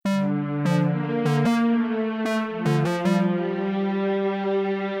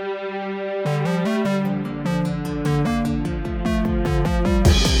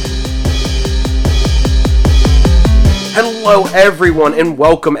Hello everyone and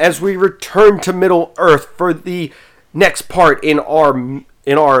welcome as we return to Middle Earth for the next part in our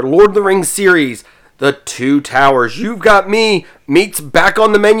Lord of the Rings series, The Two Towers. You've got me, meets back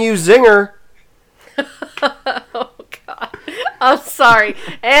on the menu, Zinger. Oh God, I'm sorry,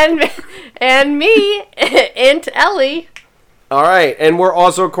 and me, Aunt Ellie. All right, and we're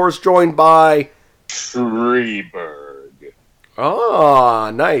also of course joined by Freeberg. Ah,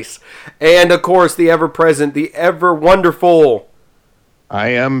 nice. And of course the ever-present, the ever-wonderful. I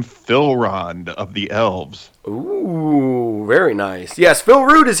am Philrond of the Elves. Ooh, very nice. Yes, Phil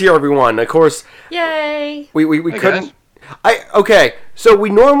Root is here, everyone. Of course, Yay! we couldn't. Okay, so we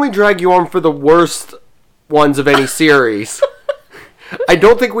normally drag you on for the worst ones of any series. I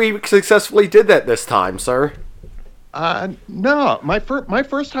don't think we successfully did that this time, sir. No, my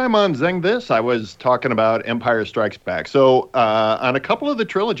first time on Zeng This, I was talking about Empire Strikes Back. So on a couple of the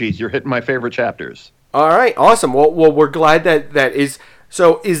trilogies, you're hitting my favorite chapters. All right, awesome. Well, we're glad that is.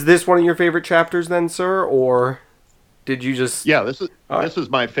 So, is this one of your favorite chapters then, sir, or did you just? Yeah, this is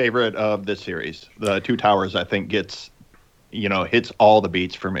my favorite of this series. The Two Towers, I think, hits all the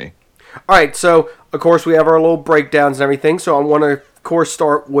beats for me. All right, so of course we have our little breakdowns and everything. So I want to, of course,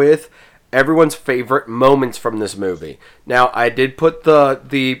 start with everyone's favorite moments from this movie. Now, I did put the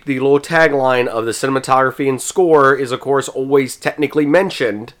little tagline of the cinematography and score is, of course, always technically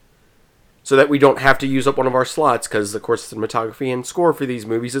mentioned, so that we don't have to use up one of our slots, because, of course, cinematography and score for these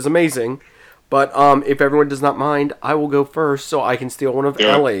movies is amazing. But if everyone does not mind, I will go first, so I can steal one of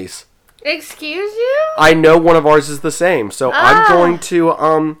Ellie's. Excuse you? I know one of ours is the same, so I'm going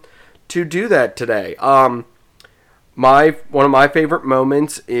to do that today. One of my favorite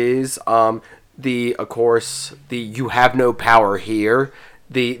moments is the you have no power here.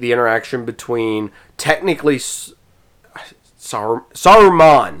 The interaction between technically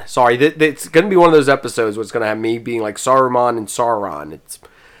Saruman. Sorry, it's going to be one of those episodes where it's going to have me being like Saruman and Sauron.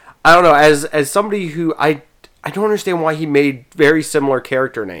 I don't know, as somebody who I don't understand why he made very similar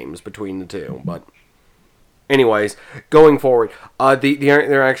character names between the two, but anyways, going forward, the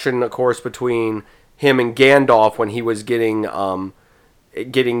interaction, of course, between him and Gandalf when he was getting the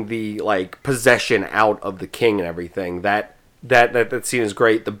possession out of the king and everything. That scene is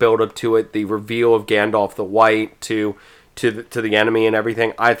great. The build up to it, the reveal of Gandalf the White to the enemy and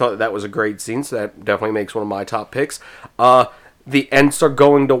everything. I thought that was a great scene, so that definitely makes one of my top picks. The Ents are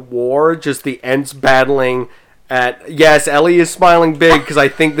going to war. Just the Ents battling at. Yes, Ellie is smiling big because I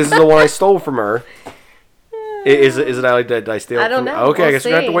think this is the one I stole from her. Is it Ellie? Did I steal? I don't know. Okay, I guess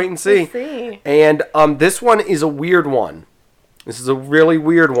we're going to have to wait and see. We'll see. And this one is a weird one. This is a really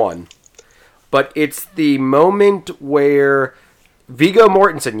weird one. But it's the moment where Viggo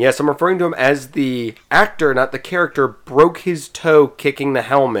Mortensen, yes, I'm referring to him as the actor, not the character, broke his toe kicking the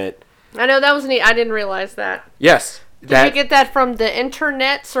helmet. I know, that was neat. I didn't realize that. Yes. Did you get that from the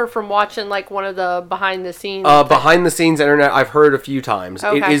internets or from watching one of the behind the scenes? Behind the scenes internet, I've heard a few times.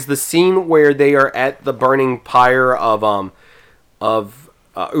 Okay. It is the scene where they are at the burning pyre of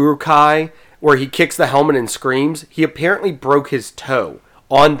Uruk-hai, where he kicks the helmet and screams. He apparently broke his toe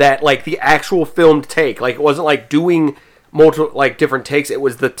on that, the actual filmed take. It wasn't doing multiple different takes. It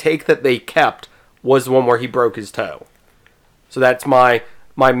was the take that they kept was the one where he broke his toe. So that's my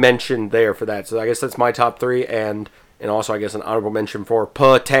mention there for that. So I guess that's my top three, and also, I guess, an honorable mention for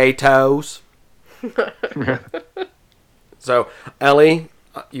potatoes. So, Ellie,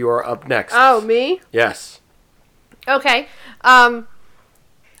 you are up next. Oh, me? Yes. Okay. Bring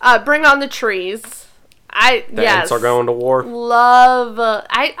on the trees. The Ents are going to war. Love.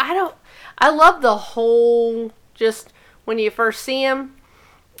 I love the whole, just when you first see him,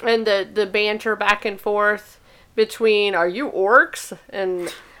 and the banter back and forth between, are you orcs?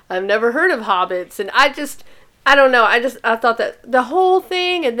 And I've never heard of hobbits. And I don't know. I thought that the whole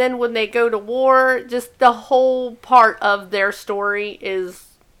thing, and then when they go to war, just the whole part of their story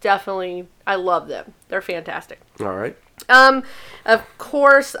is definitely, I love them. They're fantastic. All right. Of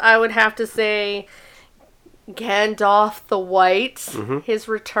course, I would have to say Gandalf the White, his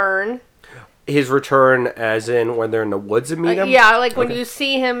return. His return as in when they're in the woods and meet him? Yeah, when you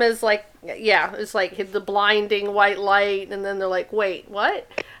see him as it's the blinding white light, and then they're like, wait, what?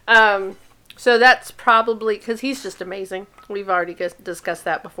 So that's probably, because he's just amazing. We've already discussed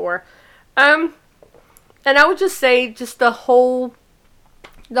that before. And I would just say just the whole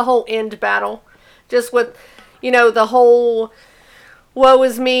end battle. Just with, the whole, woe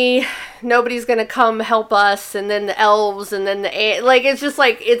is me, nobody's going to come help us, and then the elves, and then it's just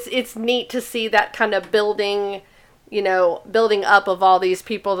it's neat to see that kind of building up of all these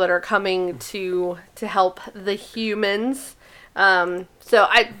people that are coming to help the humans. So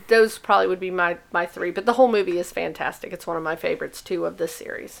those probably would be my three. But the whole movie is fantastic. It's one of my favorites too of this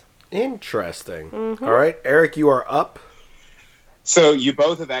series. Interesting. Mm-hmm. All right, Eric, you are up. So you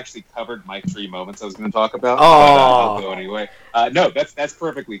both have actually covered my 3 moments I was going to talk about. Oh, I'll go anyway. No, that's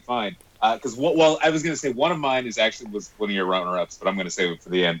perfectly fine. Because I was going to say one of mine was one of your runner-ups, but I'm going to save it for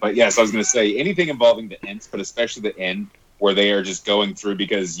the end. But yes, I was going to say anything involving the Ents, but especially the end where they are just going through,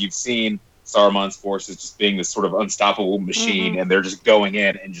 because you've seen Saruman's forces just being this sort of unstoppable machine, and they're just going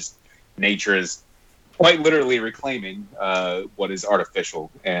in, and just nature is quite literally reclaiming what is artificial,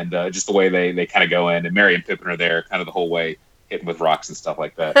 and just the way they kind of go in, and Merry and Pippin are there kind of the whole way, hitting with rocks and stuff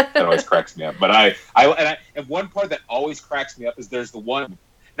like that. That always cracks me up. But and one part that always cracks me up is there's the one,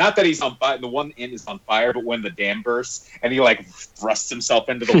 not that he's on fire, the one end is on fire, but when the dam bursts and he like thrusts himself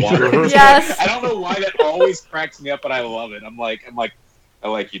into the water. Yes. I don't know why that always cracks me up, but I love it. I'm like, I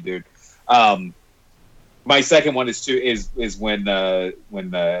like you, dude. My second one is when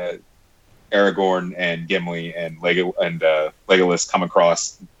Aragorn and Gimli and Legolas come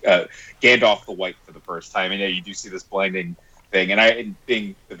across Gandalf the White for the first time, and yeah, you do see this blinding thing. And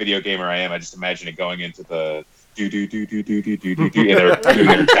being the video gamer I am, I just imagine it going into the do, and they're doing their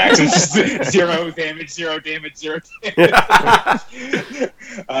attacks. It's just zero damage. And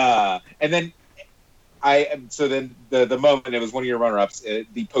then the moment, it was one of your runner-ups,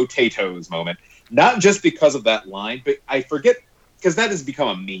 the potatoes moment. Not just because of that line, but I forget, because that has become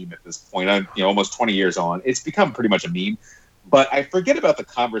a meme at this point. I'm almost 20 years on. It's become pretty much a meme. But I forget about the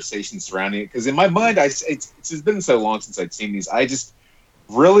conversation surrounding it, because in my mind, it's been so long since I'd seen these. I just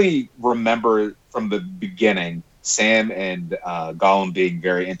really remember from the beginning Sam and Gollum being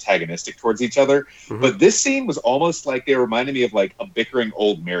very antagonistic towards each other. Mm-hmm. But this scene was almost like they reminded me of like a bickering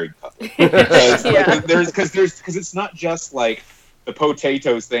old married couple. Because it's not just like the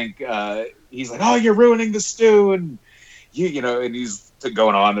potatoes thing. He's like, "Oh, you're ruining the stew," and and he's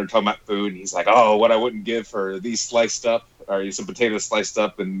going on. They're talking about food, and he's like, "Oh, what I wouldn't give for these sliced up, or some potatoes sliced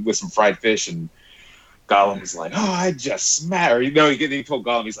up and with some fried fish." And Gollum's like, "Oh, I just smash." Or, he told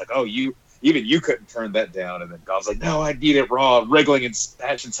Gollum, he's like, "Oh, you couldn't turn that down." And then Gollum's like, "No, I'd eat it raw," wriggling and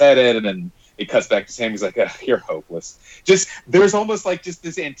smashing his head in. And then it cuts back to Sam. He's like, "You're hopeless." Just there's almost like just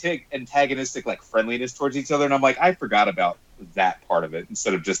this antagonistic like friendliness towards each other, and I'm like, I forgot about that part of it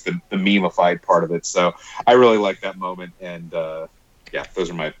instead of just the memeified part of it. So I really like that moment, and yeah, those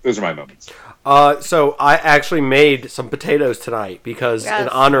are my moments. So I actually made some potatoes tonight because in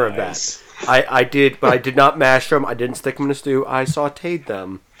honor of that, I did, but I did not mash them. I didn't stick them in a stew. I sautéed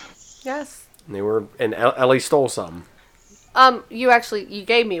them. Yes. And Ellie stole some. You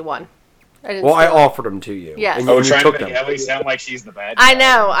gave me one. I offered them to you. Yes. And you trying to make Ellie sound like she's the bad guy. I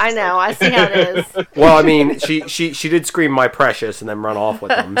know. I see how it is. Well, I mean, she did scream "my precious" and then run off with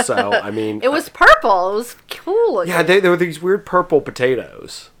them. So I mean, it was purple. It was cool looking. Yeah, they were these weird purple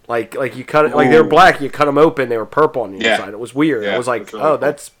potatoes. Like you cut it, like they were black. You cut them open, they were purple on the inside. It was weird. Yeah, I was like, really cool.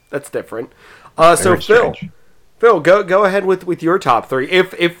 that's different. So Phil, go ahead with your top 3,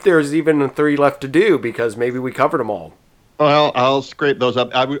 if there's even 3 left to do, because maybe we covered them all. Well, I'll scrape those up.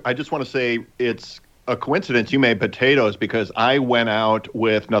 I just want to say it's a coincidence you made potatoes, because I went out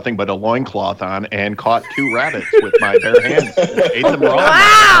with nothing but a loincloth on and caught 2 rabbits with my bare hands. Ate them raw.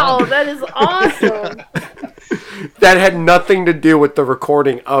 Wow, that is awesome. That had nothing to do with the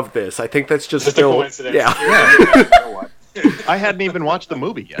recording of this. I think that's just Phil. A coincidence. Yeah. I hadn't even watched the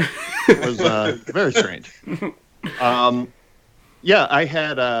movie yet. It was very strange. Yeah, I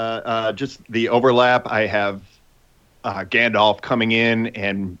had just the overlap. I have Gandalf coming in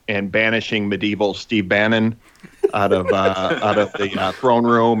and banishing medieval Steve Bannon out of the throne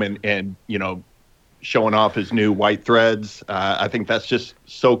room and showing off his new white threads. I think that's just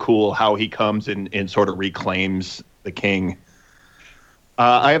so cool how he comes and sort of reclaims the king.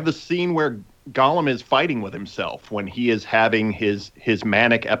 I have the scene where Gollum is fighting with himself when he is having his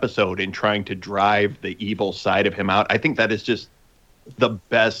manic episode and trying to drive the evil side of him out. I think that is just the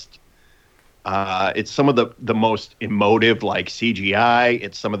best. It's some of the most emotive, like CGI.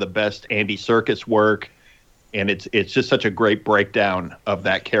 It's some of the best Andy Serkis work, and it's just such a great breakdown of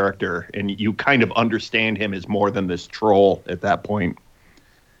that character, and you kind of understand him as more than this troll at that point.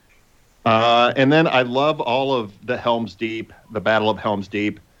 And then I love all of the Helm's Deep, the Battle of Helm's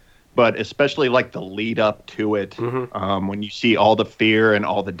Deep, but especially like the lead up to it. Mm-hmm. When you see all the fear and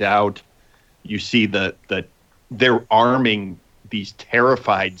all the doubt, you see they're arming these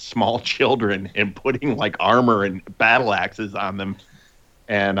terrified small children and putting like armor and battle axes on them.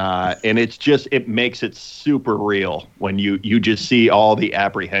 And it makes it super real when you just see all the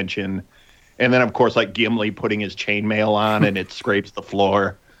apprehension. And then of course, like Gimli putting his chainmail on and it scrapes the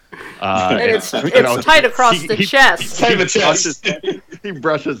floor. And it's tight across the chest. Tight the chest. He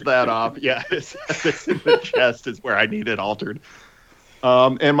brushes that off. Yeah, it's in the chest is where I need it altered.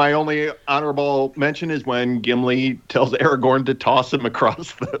 And my only honorable mention is when Gimli tells Aragorn to toss him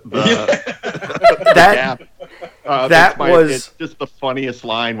across the gap. It's just the funniest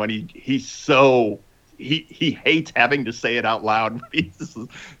line when he hates having to say it out loud. He just,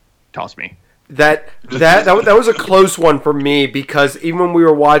 toss me. That was a close one for me because even when we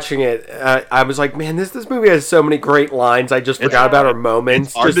were watching it, I was like, man, this movie has so many great lines. I just forgot about our moments.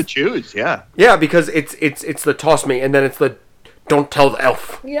 It's hard to choose, yeah. Yeah, because it's the toss me, and then it's the don't tell the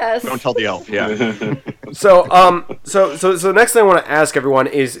elf. Yes. Don't tell the elf, yeah. So the next thing I want to ask everyone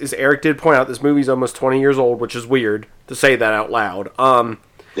is Eric did point out this movie's almost 20 years old, which is weird to say that out loud.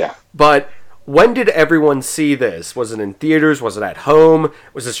 Yeah. But when did everyone see this? Was it in theaters? Was it at home?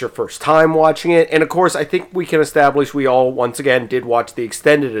 Was this your first time watching it? And of course, I think we can establish we all once again did watch the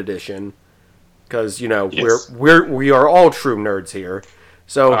extended edition because Yes. we are all true nerds here.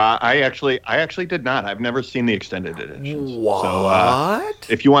 So I actually did not. I've never seen the extended edition. What?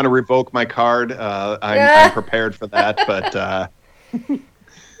 So, if you want to revoke my card, I'm prepared for that. But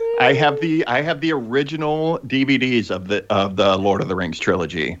I have the original DVDs of the Lord of the Rings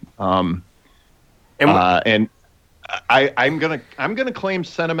trilogy. And I'm gonna claim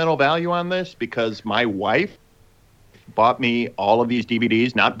sentimental value on this because my wife bought me all of these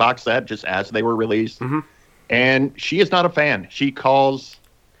DVDs, not box set, just as they were released. Mm-hmm. And she is not a fan. She calls.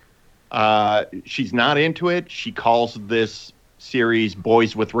 She's not into it. She calls this series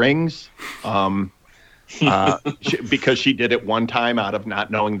 "Boys with Rings," because she did it one time out of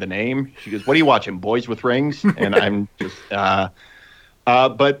not knowing the name. She goes, "What are you watching? Boys with Rings?" And I'm just.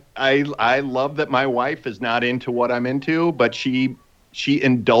 But I love that my wife is not into what I'm into, but she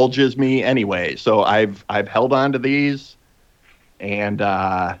indulges me anyway. So I've held on to these, and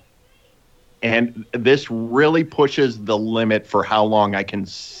this really pushes the limit for how long I can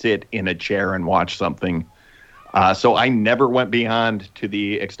sit in a chair and watch something. So I never went beyond to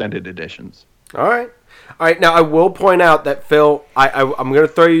the extended editions. All right. Now I will point out that Phil, I'm going to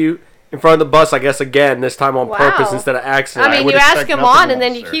throw you in front of the bus, I guess, again, this time on purpose instead of accident. I mean, you ask him on, and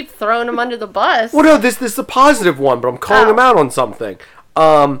then you keep throwing him under the bus. Well, no, this is a positive one, but I'm calling him out on something.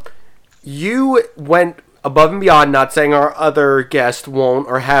 You went above and beyond, not saying our other guest won't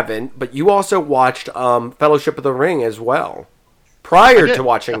or haven't, but you also watched Fellowship of the Ring as well, prior to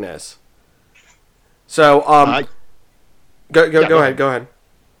watching this. So, go ahead.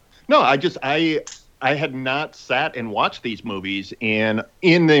 No, I had not sat and watched these movies in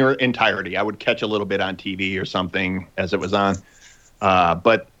their entirety. I would catch a little bit on TV or something as it was on.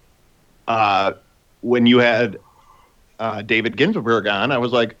 But when you had David Ginsburg on, I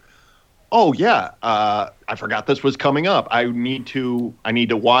was like, oh yeah, I forgot this was coming up. I wanted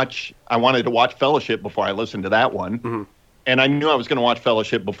to watch Fellowship before I listened to that one. Mm-hmm. And I knew I was going to watch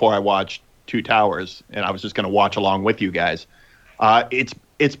Fellowship before I watched Two Towers, and I was just going to watch along with you guys.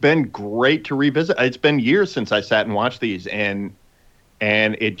 It's been great to revisit. It's been years since I sat and watched these, and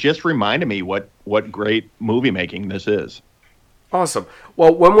it just reminded me what great movie making this is. Awesome.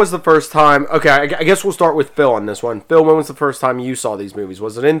 Well, when was the first time? Okay, I guess we'll start with Phil on this one. Phil, when was the first time you saw these movies?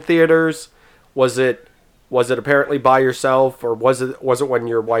 Was it in theaters? Was it apparently by yourself, or was it when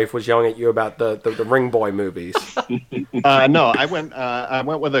your wife was yelling at you about the Ring Boy movies? No, I went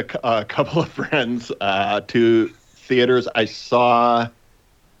with a couple of friends to theaters. I saw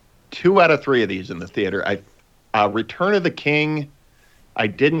 2 out of 3 of these in the theater. Return of the King, I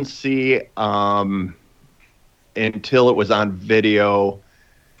didn't see until it was on video,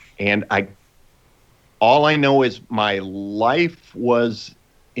 and all I know is my life was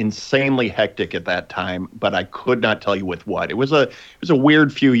insanely hectic at that time, but I could not tell you with what. It was a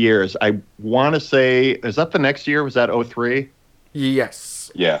weird few years. I want to say, is that the next year? Was that 2003?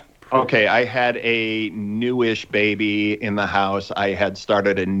 Yes. Yeah. Okay, I had a newish baby in the house. I had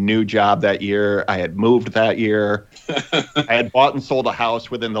started a new job that year. I had moved that year. I had bought and sold a house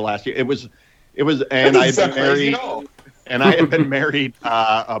within the last year. It was, and I had been married. And I had been married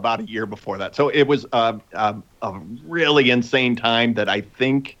about a year before that. So it was a really insane time that I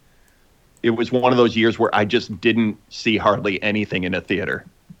think it was one of those years where I just didn't see hardly anything in a theater.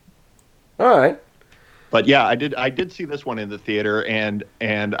 All right. But yeah, I did see this one in the theater, and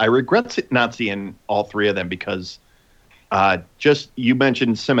I regret not seeing all 3 of them because just you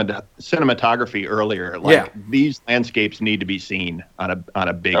mentioned cinematography earlier. These landscapes need to be seen on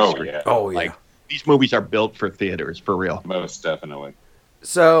a big screen. Yeah. Oh yeah. These movies are built for theaters, for real. Most definitely.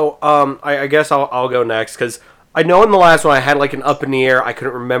 So I guess I'll go next because I know in the last one I had like an up in the air. I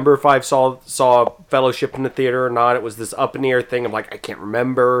couldn't remember if I saw Fellowship in the theater or not. It was this up in the air thing of like I can't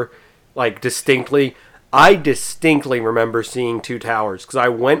remember like distinctly. I distinctly remember seeing Two Towers because I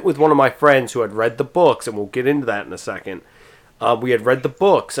went with one of my friends who had read the books, and we'll get into that in a second. We had read the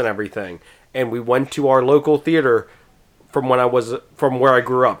books and everything, and we went to our local theater from where I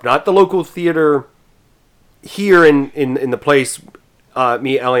grew up, not the local theater here in the place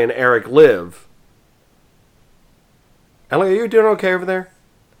me, Ellie, and Eric live. Ellie, are you doing okay over there?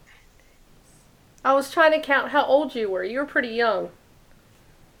 I was trying to count how old you were. You were pretty young.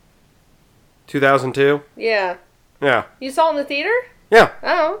 2002? Yeah. Yeah. You saw it in the theater? Yeah.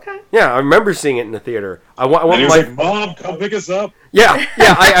 Oh, okay. Yeah, I remember seeing it in the theater. I went And he was with like, Mom, come pick us up. yeah.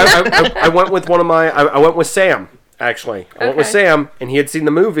 I went with I went with Sam, actually. I went with Okay. Sam, and he had seen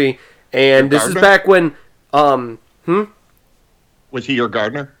the movie, and this is gardener? back when, Was he your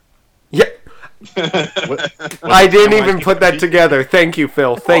gardener? yeah, What- I didn't even put that together. Thank you,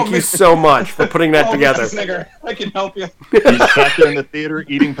 Phil. Thank you so much for putting that Oh, together. Mr. Singer, I can help you. He sat there in the theater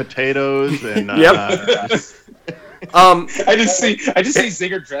eating potatoes and Yep. I just see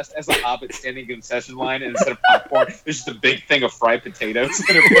Zinger dressed as a hobbit standing in the concession line, and instead of popcorn, there's just a big thing of fried potatoes, and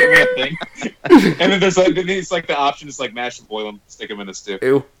they're putting in a thing. And then there's like, it's like the option is like mash and boil them, stick them in a stew.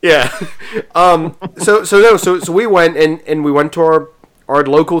 Ew. Yeah. So we went and we went to our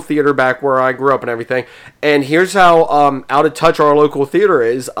local theater back where I grew up and everything. And here's how out of touch our local theater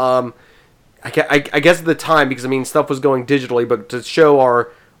is. I guess at the time, because I mean stuff was going digitally, but to show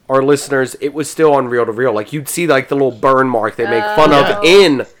our listeners, it was still on reel to reel. Like you'd see like the little burn mark they make fun of Oh.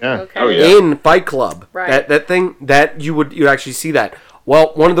 in yeah. Okay. Oh, yeah. in Fight Club. Right. That thing that you'd actually see that.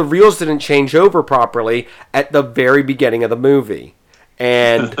 Well, one of the reels didn't change over properly at the very beginning of the movie.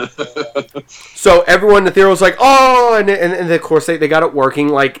 And so everyone in the theater was like, oh, and of course they got it working.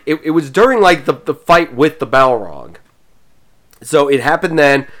 Like it was during like the fight with the Balrog. So it happened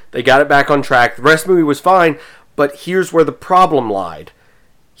then. They got it back on track. The rest of the movie was fine, but here's where the problem lied.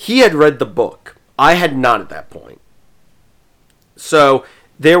 He had read the book. I had not at that point. So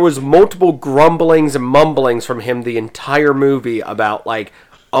there was multiple grumblings and mumblings from him the entire movie about like,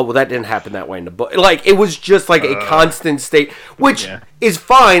 oh, well, that didn't happen that way in the book. Like, it was just like a constant state, which is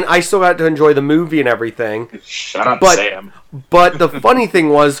fine. I still got to enjoy the movie and everything. Shut up, But- Sam. But the funny thing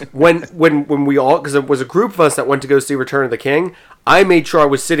was, when we all, because it was a group of us that went to go see Return of the King, I made sure I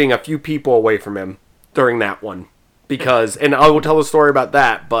was sitting a few people away from him during that one. Because, and I will tell a story about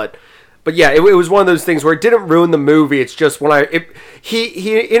that, but yeah, it was one of those things where it didn't ruin the movie. It's just when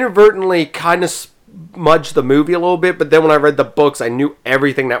he inadvertently kind of smudged the movie a little bit, but then when I read the books, I knew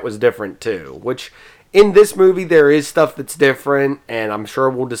everything that was different too. Which in this movie there is stuff that's different, and I'm sure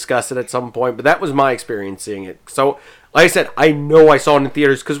we'll discuss it at some point. But that was my experience seeing it. So, like I said, I know I saw it in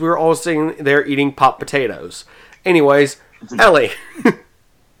theaters because we were all sitting there eating popped potatoes. Anyways, Ellie,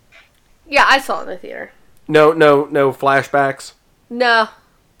 Yeah, I saw it in the theater. no flashbacks. No.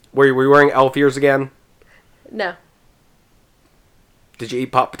 Were you wearing elf ears again? No. Did you eat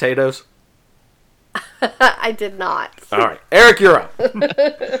popped potatoes? I did not. All right, Eric, you're up.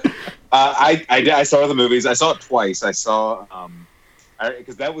 I saw the movies. I saw it twice. I saw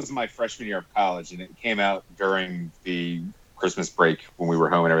because that was my freshman year of college, and it came out during the Christmas break when we were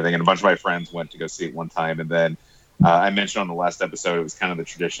home and everything. And a bunch of my friends went to go see it one time, and then I mentioned on the last episode it was kind of the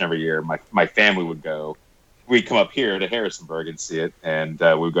tradition every year. My family would go. We'd come up here to Harrisonburg and see it, and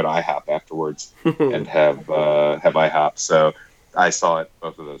we'd go to IHOP afterwards and have IHOP. So I saw it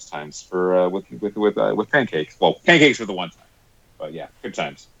both of those times for with pancakes. Well, pancakes were the one time, but yeah, good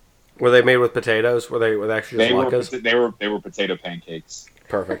times. Were they made with potatoes? Were they actually just latkes? They were potato pancakes.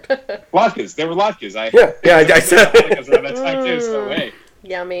 Perfect. Latkes. They were latkes. I said. Latkes around that time too. So hey,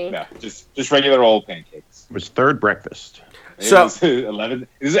 Yummy. no, just regular old pancakes. It was third breakfast. So- It was 11.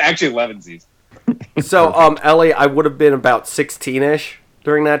 It was actually 11sies. So, Ellie, I would have been about 16-ish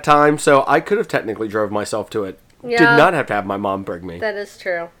during that time, so I could have technically drove myself to it. Yeah. Did not have to have my mom bring me. That is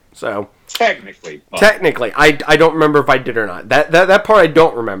true. So, Technically, but technically, I don't remember if I did or not. That part I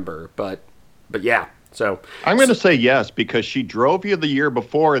don't remember, but yeah. So, I'm going to say yes because she drove you the year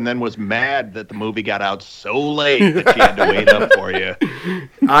before and then was mad that the movie got out so late that she had to wait up for you.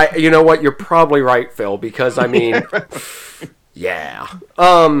 you know what? You're probably right, Phil, because I mean, yeah.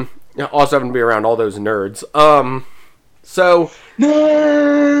 Also having to be around all those nerds. So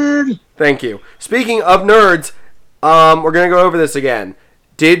nerd. thank you. Speaking of nerds, we're gonna go over this again.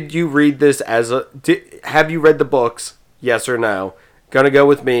 Did you read this have you read the books? Yes or no? Gonna go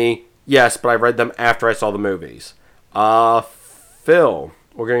with me. Yes, but I read them after I saw the movies. Phil,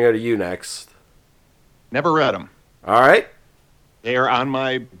 we're gonna go to you next. Never read them. All right. They are on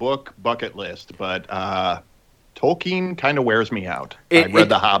my book bucket list, but Tolkien kind of wears me out. I It- read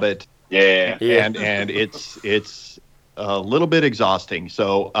The Hobbit, Yeah. and it's a little bit exhausting.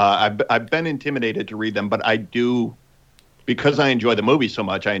 So I've been intimidated to read them, but I do, because I enjoy the movie so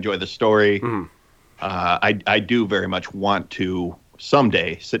much. I enjoy the story. Mhm. I do very much want to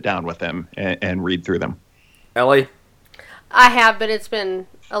someday sit down with them and read through them. Ellie? I have, but it's been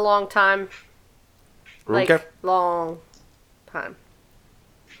a long time. Like, Okay. long time.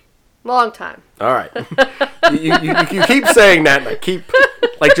 Long time. All right. you keep saying that, and I keep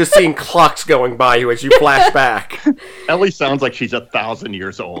like just seeing clocks going by you as you flash back. Ellie sounds like she's 1,000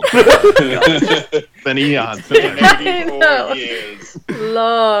 years old. Been eons. I know. 84 years.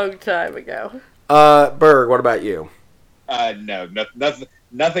 Long time ago. Berg, what about you? No,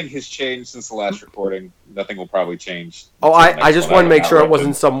 nothing has changed since the last recording. Nothing will probably change. Oh, until the I next just one. want to make sure it read wasn't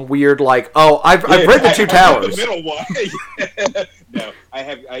them. some weird like, oh, I've read the Two Towers. The middle one. No,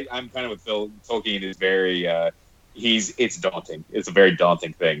 I'm kind of with Phil. Tolkien is very. It's daunting. It's a very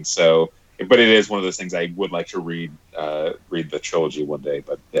daunting thing. So, but it is one of those things I would like to read. Read the trilogy one day.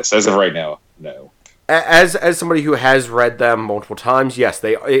 But yes, as of right now, no. As somebody who has read them multiple times, yes,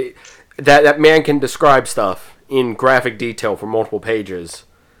 that man can describe stuff in graphic detail for multiple pages.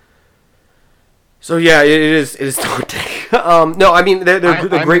 So yeah, it is daunting. No, I mean they're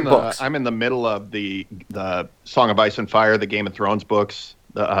great books. I'm in the middle of the Song of Ice and Fire, the Game of Thrones books,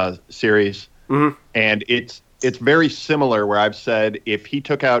 the series, and it's very similar. Where I've said if he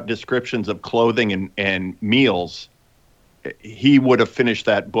took out descriptions of clothing and meals, he would have finished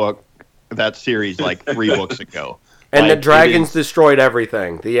that series like 3 books ago. And Like, the dragons it is- destroyed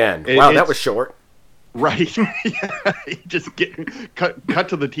everything. The end. Wow, that it's- was short. Right. Yeah, just cut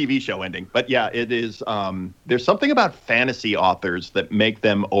to the TV show ending. But yeah, it is. There's something about fantasy authors that make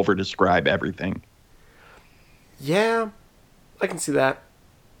them over-describe everything. Yeah, I can see that.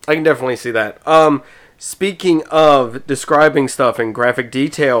 I can definitely see that. Speaking of describing stuff in graphic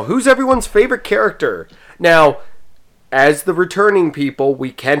detail, who's everyone's favorite character? Now, as the returning people,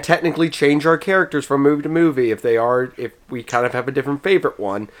 we can technically change our characters from movie to movie if we kind of have a different favorite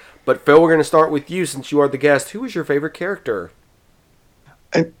one. But Phil, we're going to start with you since you are the guest. Who is your favorite character?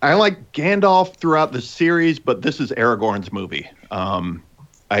 I like Gandalf throughout the series, but this is Aragorn's movie.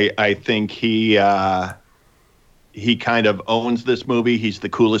 I think he kind of owns this movie. He's the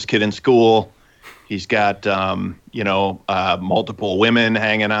coolest kid in school. He's got multiple women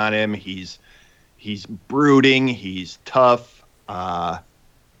hanging on him. He's brooding. He's tough.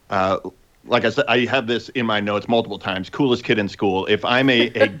 Like I said, I have this in my notes multiple times. Coolest kid in school. If I'm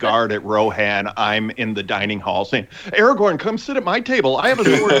a guard at Rohan, I'm in the dining hall saying, "Aragorn, come sit at my table. I have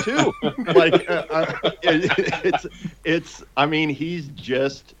a sword too." It's. I mean, he's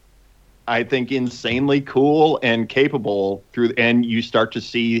just, I think, insanely cool and capable and you start to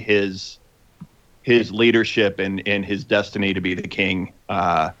see his leadership and his destiny to be the king.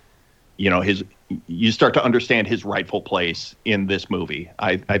 You start to understand his rightful place in this movie.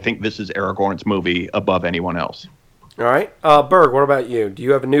 I think this is Aragorn's movie above anyone else. All right. Berg, what about you? Do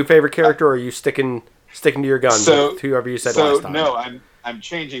you have a new favorite character, or are you sticking to your guns with whoever you said last time? No, I'm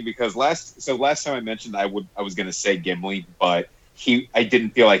changing because last time I mentioned I was going to say Gimli, but I didn't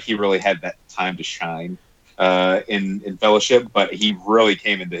feel like he really had that time to shine in Fellowship, but he really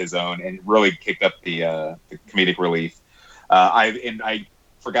came into his own and really kicked up the comedic relief. I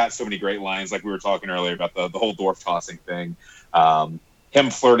forgot so many great lines, like we were talking earlier about the whole dwarf tossing thing. Him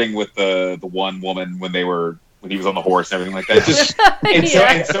flirting with the one woman when he was on the horse and everything like that. Just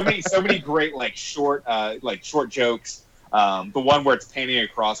and so many great short jokes. The one where it's painting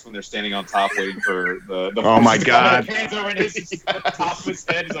across when they're standing on top waiting for the Oh my God. Hands over his top of his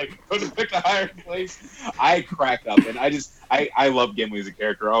head. He's like, go to pick the higher place. I cracked up, and I love Gimli as a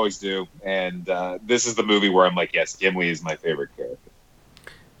character. I always do. And this is the movie where I'm like, yes, Gimli is my favorite character.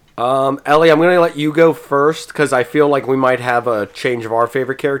 Ellie, I'm going to let you go first because I feel like we might have a change of our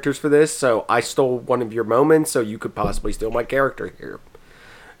favorite characters for this. So I stole one of your moments, so you could possibly steal my character here.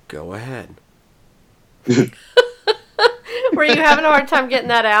 Go ahead. Were you having a hard time getting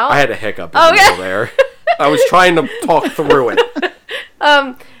that out? I had a hiccup in the middle there. I was trying to talk through it.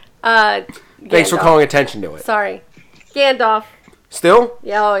 Thanks for Gandalf. calling attention to it. Sorry. Gandalf. Still?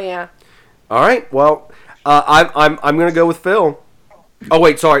 Yeah, oh yeah. All right. Well, I'm going to go with Phil. Oh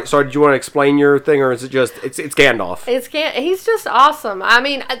wait, sorry. Did you want to explain your thing, or is it just it's Gandalf? He's just awesome. I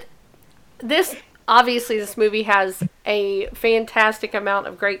mean, this movie has a fantastic amount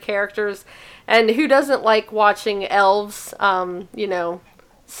of great characters, and who doesn't like watching elves,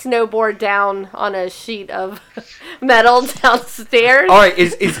 snowboard down on a sheet of metal downstairs? All right,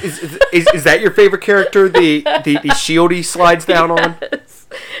 is that your favorite character? The shield he slides down on? Yes.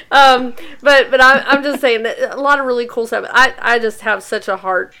 But I'm just saying that a lot of really cool stuff. I just have such a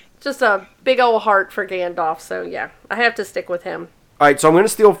heart, just a big old heart for Gandalf. So yeah, I have to stick with him. All right, so I'm going to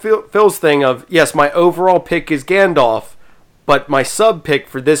steal Phil's thing of, yes, my overall pick is Gandalf, but my sub pick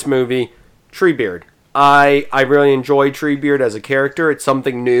for this movie, Treebeard. I really enjoy Treebeard as a character. It's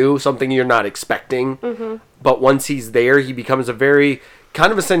something new, something you're not expecting. Mm-hmm. But once he's there, he becomes a very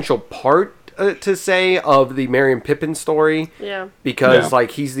kind of essential part, to say, of the Merry and Pippin story. Yeah. Because,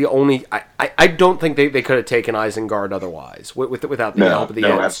 like, he's the only... I don't think they could have taken Isengard otherwise, without the help of the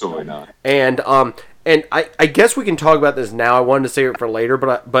Ents. No, absolutely not. And I guess we can talk about this now. I wanted to save it for later,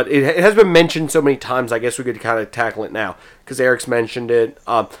 but it has been mentioned so many times, I guess we could kind of tackle it now, because Eric's mentioned it.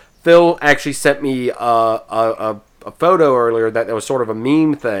 Phil actually sent me a photo earlier that was sort of a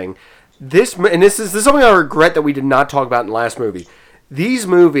meme thing. This is something I regret that we did not talk about in the last movie. These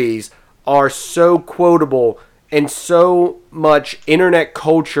movies are so quotable, and so much internet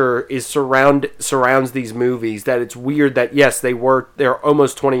culture surrounds these movies that it's weird that, yes, they're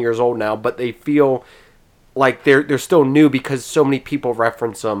almost 20 years old now, but they feel like they're still new because so many people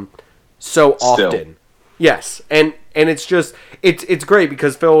reference them so often. Still. Yes, and it's just it's great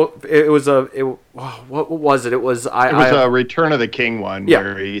because Phil, what was it? It was a Return of the King one,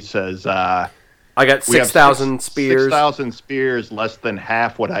 where he says, "I got 6,000 spears. 6,000 spears, less than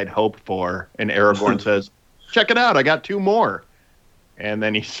half what I'd hoped for." And Aragorn says, "Check it out, I got 2 more." And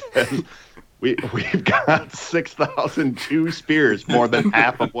then he says, We've got 6,002 spears, more than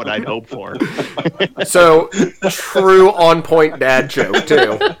half of what I'd hoped for. So, true on-point dad joke,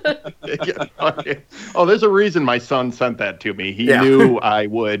 too. Oh, there's a reason my son sent that to me. He knew I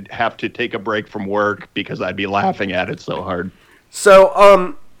would have to take a break from work because I'd be laughing at it so hard.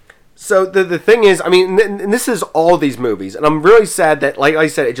 So, So the thing is, I mean, and this is all these movies, and I'm really sad that, like I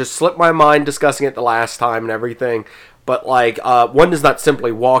said, it just slipped my mind discussing it the last time and everything. But, like, one does not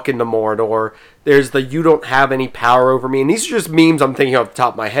simply walk into Mordor. There's the you don't have any power over me. And these are just memes I'm thinking off the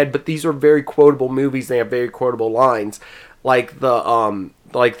top of my head. But these are very quotable movies. They have very quotable lines. Like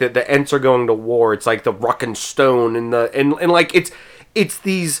the Ents are going to war. It's like the Ruck and Stone. And like, it's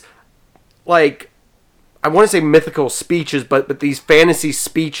these, like, I want to say mythical speeches, but these fantasy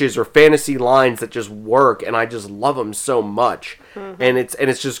speeches or fantasy lines that just work. And I just love them so much. Mm-hmm. And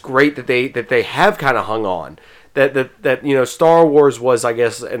it's just great that they have kind of hung on. That you know, Star Wars was, I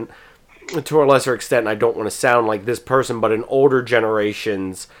guess, and to a lesser extent, I don't want to sound like this person, but in older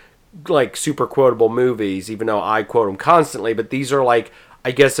generations, like, super quotable movies, even though I quote them constantly, but these are, like,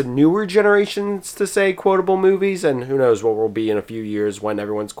 I guess, a newer generations to say quotable movies, and who knows what we'll be in a few years when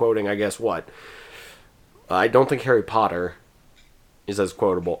everyone's quoting, I guess, what? I don't think Harry Potter is as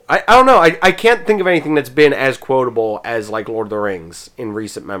quotable. I don't know, I can't think of anything that's been as quotable as, like, Lord of the Rings in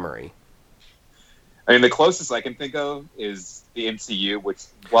recent memory. I mean, the closest I can think of is the MCU, which,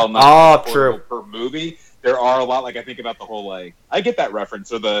 while not true per movie, there are a lot. Like, I think about the whole, like, I get that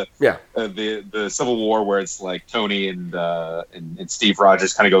reference, or the Civil War, where it's like Tony and Steve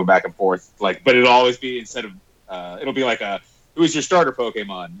Rogers kind of go back and forth. Like, but it'll always be, instead of it'll be like who was your starter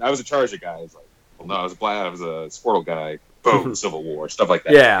Pokemon? I was a Charger guy. It's like, well, no, I was a Squirtle guy. Boom, Civil War, stuff like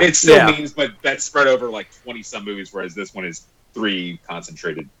that. Yeah, it still means, but that's spread over like 20 some movies, whereas this one is 3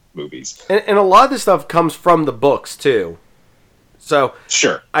 concentrated movies. And a lot of this stuff comes from the books, too. So,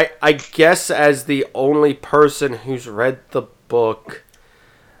 sure. I guess as the only person who's read the book...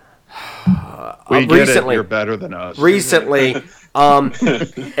 we get recently, it, you're better than us. Recently, don't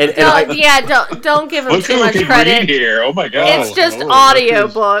give him too much credit. Here. Oh my god. It's just audio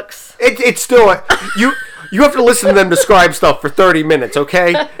books. It's still... You have to listen to them describe stuff for 30 minutes,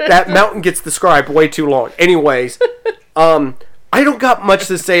 okay? That mountain gets described way too long. Anyways, I don't got much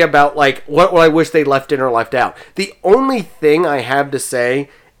to say about, like, what I wish they left in or left out. The only thing I have to say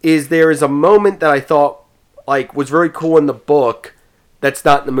is there is a moment that I thought, like, was very cool in the book that's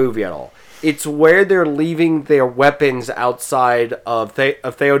not in the movie at all. It's where they're leaving their weapons outside of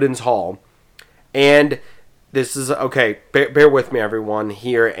Theoden's Hall. And this is, okay, bear with me, everyone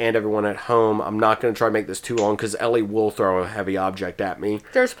here and everyone at home. I'm not going to try to make this too long because Ellie will throw a heavy object at me.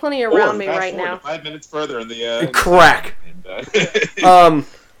 There's plenty around me right now. 5 minutes further in the... Crack.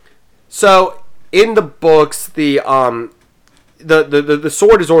 So in the books, the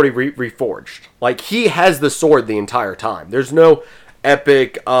sword is already reforged. Like, he has the sword the entire time. There's no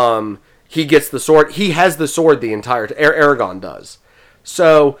epic. He gets the sword. He has the sword the entire time. Aragorn does.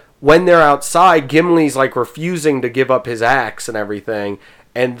 So when they're outside, Gimli's like refusing to give up his axe and everything,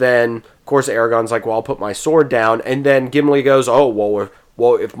 and then of course Aragorn's like, "Well, I'll put my sword down," and then Gimli goes, "Oh,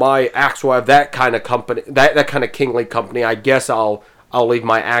 well, if my axe will have that kind of company, that kind of kingly company, I guess I'll I'll leave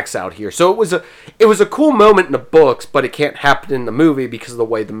my axe out here. So it was a cool moment in the books, but it can't happen in the movie because of the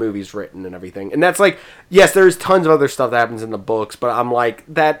way the movie's written and everything. And that's like, yes, there's tons of other stuff that happens in the books, but I'm like,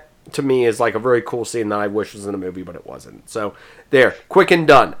 that to me is like a very cool scene that I wish was in the movie, but it wasn't. So there, quick and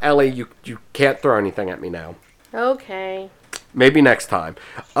done. Ellie, you can't throw anything at me now. Okay. Maybe next time.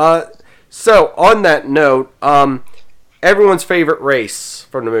 So on that note, everyone's favorite race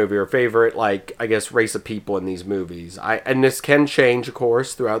from the movie, or favorite, like, I guess, race of people in these movies. And this can change, of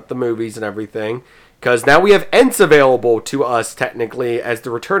course, throughout the movies and everything, because now we have Ents available to us, technically, as the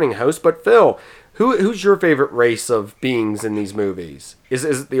returning host. But Phil, who's your favorite race of beings in these movies? Is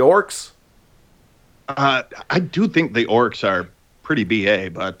it the orcs? I do think the orcs are pretty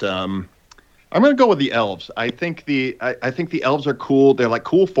BA, but I'm going to go with the elves. I think the elves are cool. They're like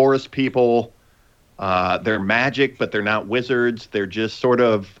cool forest people. They're magic, but they're not wizards. They're just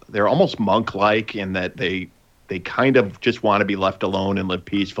they're almost monk-like in that they kind of just want to be left alone and live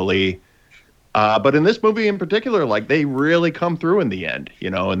peacefully. But in this movie in particular, like, they really come through in the end,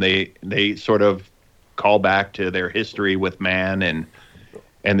 and they sort of call back to their history with man,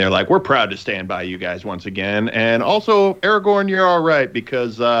 and they're like, we're proud to stand by you guys once again. And also, Aragorn, you're all right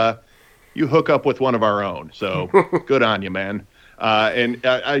because you hook up with one of our own. So good on you, man.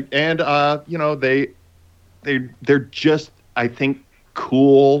 They're just, I think,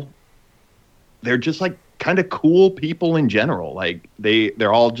 cool. They're just like kind of cool people in general. Like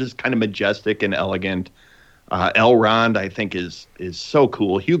they're all just kind of majestic and elegant. Elrond, I think, is so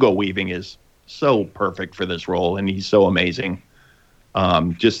cool. Hugo Weaving is so perfect for this role, and he's so amazing.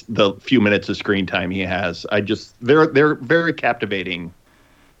 Just the few minutes of screen time he has, they're very captivating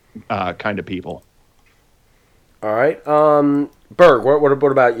kind of people. All right, Berg,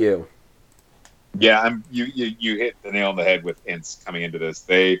 what about you? Yeah, you hit the nail on the head with Ents coming into this.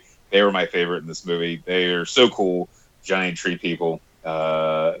 They were my favorite in this movie. They are so cool, giant tree people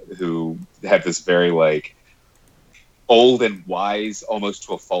who have this very like old and wise, almost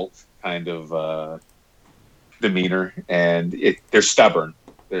to a fault kind of demeanor, and they're stubborn.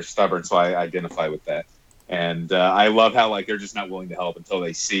 They're stubborn, so I identify with that. And I love how like they're just not willing to help until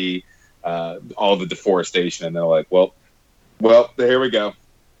they see all the deforestation, and they're like, well, here we go.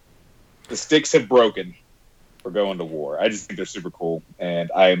 The sticks have broken. We're going to war. I just think they're super cool,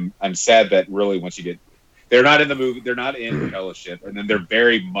 and I'm sad that really once you get, they're not in the movie, they're not in Fellowship, and then they're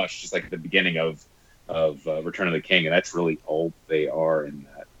very much just like the beginning of Return of the King, and that's really all they are in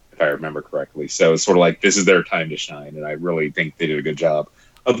that, if I remember correctly. So it's sort of like this is their time to shine, and I really think they did a good job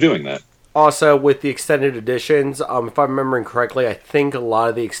of doing that. Also, with the extended editions, if I'm remembering correctly, I think a lot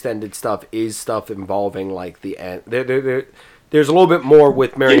of the extended stuff is stuff involving like the end. There's a little bit more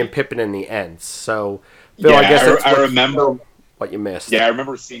with Merry and Pippin in the Ents. So, Phil, yeah, I guess I remember what you missed. Yeah, I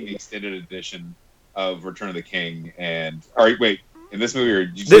remember seeing the extended edition of Return of the King. And all right, wait, in this movie, or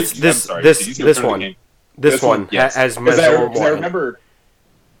did you this one, yes. As I remember.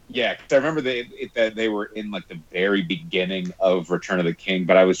 Yeah, because I remember that they were in like the very beginning of Return of the King,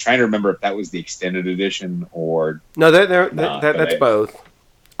 but I was trying to remember if that was the extended edition or no. That's both.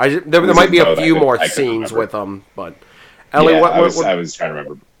 There might be a few more scenes with them, but Ellie, I was trying to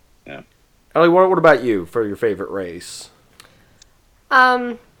remember. Yeah, Ellie, what about you for your favorite race?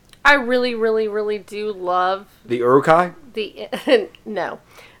 I really, really, really do love the Uruk-hai. No,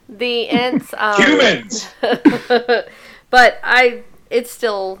 the Ents. Humans. But it's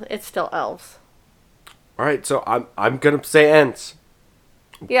still elves. All right, so I'm gonna say Ents.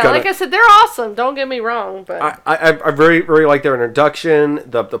 Yeah, like I said, they're awesome. Don't get me wrong, but I very very like their introduction,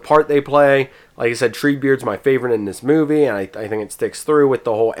 the part they play. Like I said, Treebeard's my favorite in this movie, and I think it sticks through with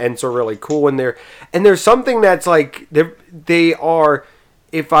the whole Ents are really cool in there. And there's something that's like they are,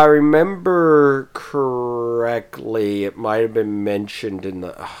 if I remember correctly, it might have been mentioned in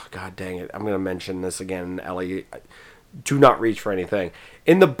the. Oh, God dang it! I'm gonna mention this again, Ellie. Do not reach for anything.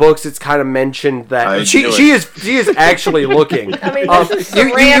 In the books, it's kind of mentioned that she is actually looking. I mean, this is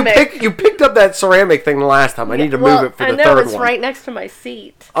ceramic. You picked up that ceramic thing the last time. I need to move it for the third one. I know, it's right next to my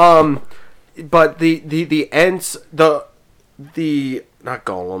seat. But the Ents, the not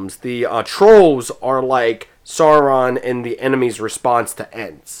golems, the trolls are like Sauron and the enemy's response to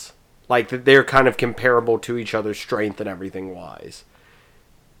Ents. Like they're kind of comparable to each other's strength and everything wise.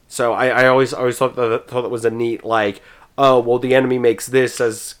 So I always thought that was a neat like. Oh, well, the enemy makes this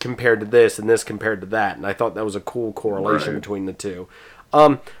as compared to this and this compared to that. And I thought that was a cool correlation between the two.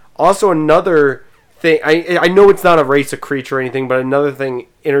 Also, another thing, I know it's not a race of creature or anything, but another thing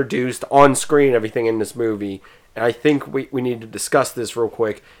introduced on screen, everything in this movie, and I think we need to discuss this real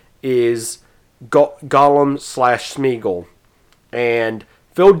quick, is Gollum / Smeagol. And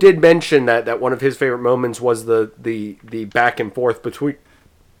Phil did mention that one of his favorite moments was the back and forth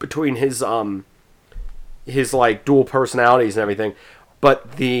between his like dual personalities and everything,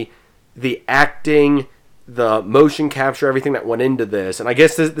 but the acting, the motion capture, everything that went into this, and I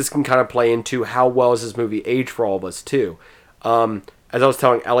guess this can kind of play into how well is this movie aged for all of us too. As I was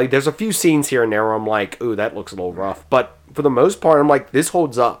telling Ellie, there's a few scenes here and there where I'm like, ooh, that looks a little rough, but for the most part, I'm like, this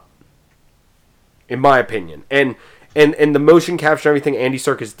holds up, in my opinion, and the motion capture, everything Andy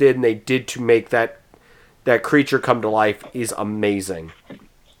Serkis did, and they did to make that creature come to life is amazing.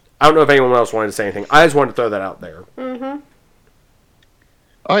 I don't know if anyone else wanted to say anything. I just wanted to throw that out there. Mm-hmm.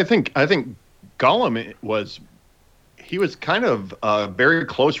 I think Gollum was kind of a very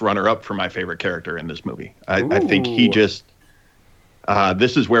close runner-up for my favorite character in this movie. I think he just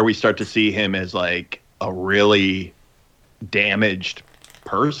this is where we start to see him as like a really damaged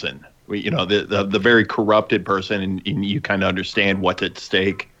person. The very corrupted person, and you kind of understand what's at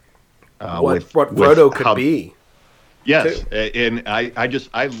stake. What Frodo could be. Yes, and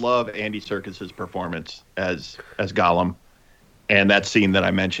I love Andy Serkis's performance as Gollum, and that scene that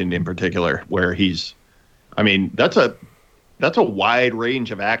I mentioned in particular, where that's a wide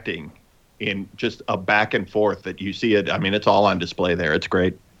range of acting in just a back and forth that you see it. I mean, it's all on display there. It's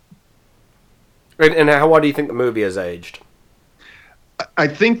great. And how do you think the movie has aged? I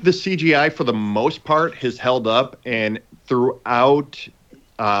think the CGI, for the most part, has held up, and throughout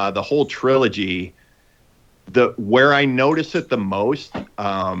the whole trilogy, where I notice it the most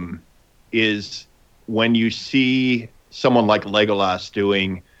is when you see someone like Legolas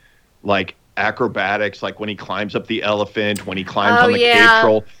doing like acrobatics, like when he climbs up the elephant, when he climbs on the cave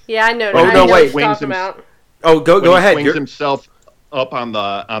troll. Yeah, I know. Oh no, wait. Go ahead. Swings himself up on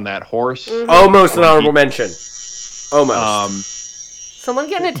that horse. Mm-hmm. Almost an honorable mention. Almost. Someone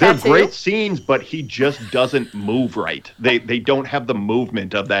getting a They're tattoo. great scenes, but he just doesn't move right. They don't have the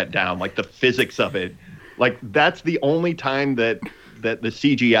movement of that down, like the physics of it. Like that's the only time that the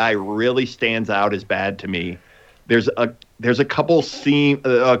CGI really stands out as bad to me. There's a couple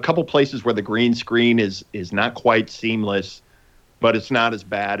places where the green screen is not quite seamless, but it's not as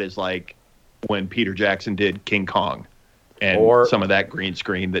bad as like when Peter Jackson did King Kong, and some of that green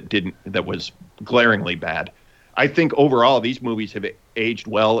screen that was glaringly bad. I think overall these movies have aged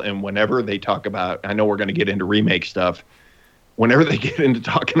well, and whenever they talk about, I know we're going to get into remake stuff, whenever they get into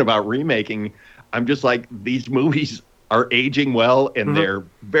talking about remaking, I'm just like, these movies are aging well, and they're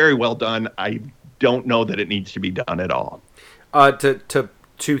very well done. I don't know that it needs to be done at all.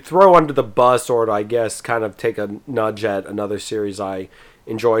 To throw under the bus, or to, I guess, kind of take a nudge at another series I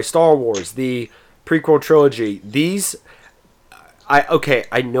enjoy, Star Wars, the prequel trilogy, these...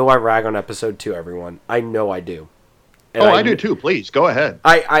 I know I rag on episode 2, everyone. I know I do. And I do too. Please go ahead.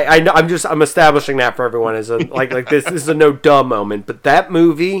 I know. I'm establishing that for everyone as a like this. This is a no duh moment. But that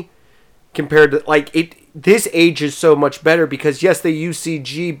movie, compared to this ages so much better because yes, they use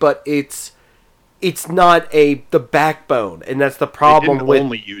CG, but it's not the backbone, and that's the problem. They didn't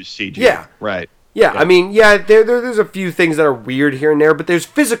only use CG. Yeah. Right. Yeah, I mean, there's a few things that are weird here and there, but there's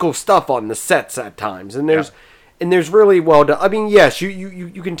physical stuff on the sets at times, and there's really well done. I mean, yes,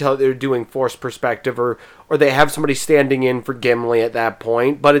 you can tell they're doing forced perspective, or they have somebody standing in for Gimli at that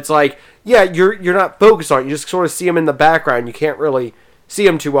point. But it's like, yeah, you're not focused on it. You just sort of see him in the background. You can't really see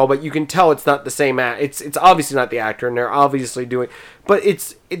him too well, but you can tell it's not the same It's obviously not the actor, and they're obviously doing. But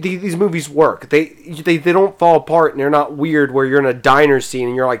these movies work. They don't fall apart, and they're not weird where you're in a diner scene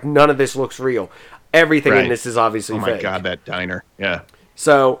and you're like, none of this looks real. Everything in this is obviously fake. Oh my god, that diner! Yeah.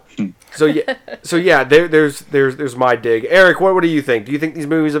 So yeah, there's my dig. Eric, what do you think? Do you think these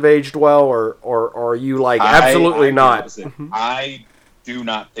movies have aged well, or are you like absolutely not? I do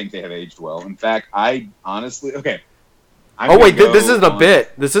not think they have aged well. In fact, I honestly this isn't a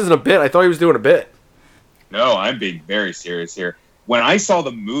bit. This isn't a bit. I thought he was doing a bit. No, I'm being very serious here. When I saw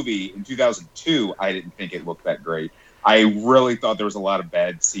the movie in 2002, I didn't think it looked that great. I really thought there was a lot of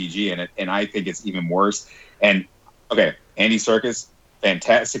bad CG in it, and I think it's even worse. And okay, Andy Serkis,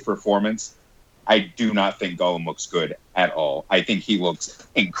 fantastic performance. I do not think Gollum looks good at all. I think he looks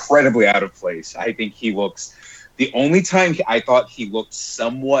incredibly out of place. I think he looks... The only time I thought he looked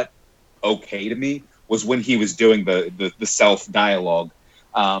somewhat okay to me was when he was doing the self-dialogue.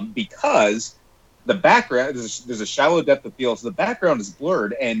 Because the background... There's a shallow depth of field, so the background is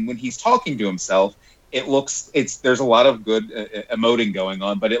blurred, and when he's talking to himself, there's a lot of good emoting going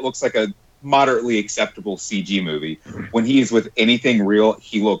on, but it looks like a moderately acceptable CG movie. When he is with anything real,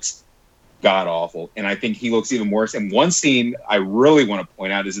 he looks god awful, and I think he looks even worse. And one scene I really want to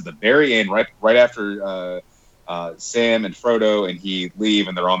point out is at the very end, right after Sam and Frodo and he leave,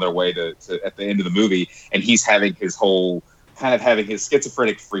 and they're on their way to at the end of the movie, and he's having his whole kind of having his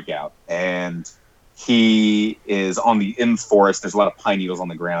schizophrenic freak out, and he is in the forest. There's a lot of pine needles on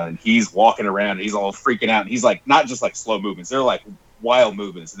the ground, and he's walking around, and he's all freaking out. And he's like, not just like slow movements; they're like wild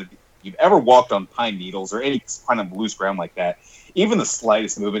movements. And if you've ever walked on pine needles or any kind of loose ground like that, even the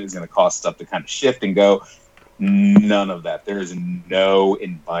slightest movement is going to cause stuff to kind of shift and go. None of that. There is no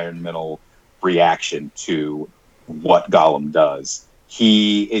environmental reaction to what Gollum does.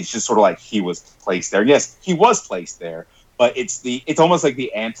 It's just sort of like he was placed there. Yes, he was placed there, but it's almost like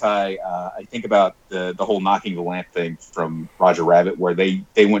the I think about the whole knocking the lamp thing from Roger Rabbit, where they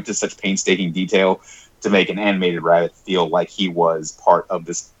went to such painstaking detail to make an animated rabbit feel like he was part of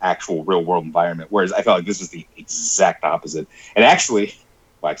this actual real world environment. Whereas I felt like this was the exact opposite. And actually,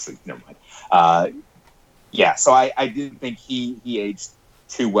 never mind. Yeah, so I didn't think he aged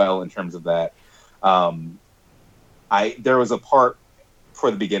too well in terms of that. There was a part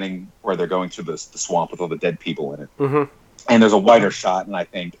toward the beginning where they're going through the swamp with all the dead people in it, and there's a wider shot, and I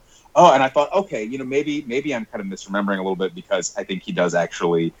thought, okay, maybe I'm kind of misremembering a little bit, because I think he does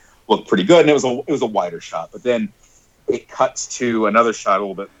actually look pretty good, and it was a wider shot. But then it cuts to another shot a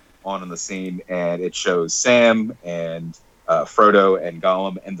little bit on in the scene, and it shows Sam and Frodo and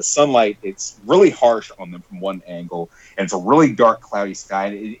Gollum, and the sunlight, it's really harsh on them from one angle, and it's a really dark, cloudy sky,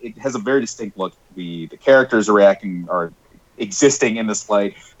 and it has a very distinct look. The characters are existing in this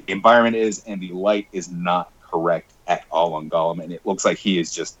light, the environment is, and the light is not correct at all on Gollum, and it looks like he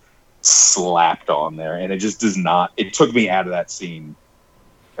is just slapped on there, and it just does not. It took me out of that scene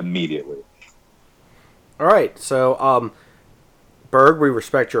immediately. All right, so Berg, we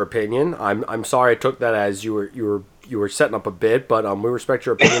respect your opinion. I'm sorry I took that as you were setting up a bid, but we respect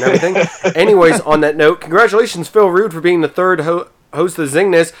your opinion and everything. Anyways, on that note, congratulations, Phil Rude, for being the third host of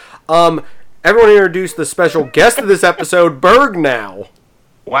Zingness. Everyone introduce the special guest of this episode, Berg now.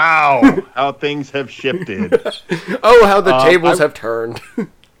 Wow, how things have shifted. Oh, how the tables have turned.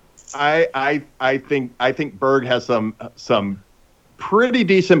 I think Berg has some pretty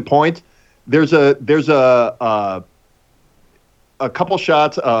decent points. There's a couple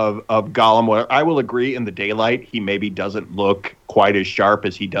shots of Gollum where I will agree, in the daylight he maybe doesn't look quite as sharp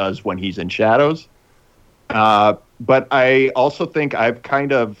as he does when he's in shadows. But I also think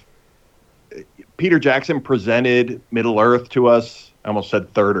Peter Jackson presented Middle Earth to us. I almost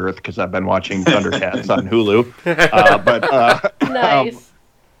said Third Earth because I've been watching Thundercats on Hulu. Nice.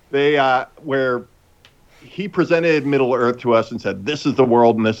 Where he presented Middle Earth to us and said, this is the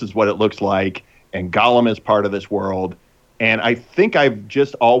world and this is what it looks like, and Gollum is part of this world. And I think I've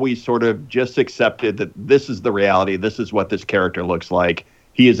just always sort of just accepted that this is the reality. This is what this character looks like.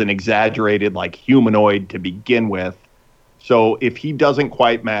 He is an exaggerated, like, humanoid to begin with. So if he doesn't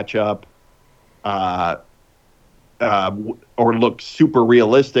quite match up or look super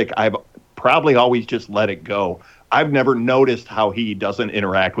realistic, I've probably always just let it go. I've never noticed how he doesn't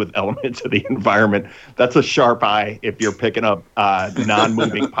interact with elements of the environment. That's a sharp eye if you're picking up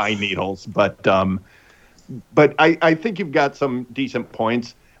non-moving pine needles. But I think you've got some decent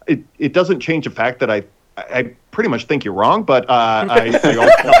points. It doesn't change the fact that I pretty much think you're wrong, but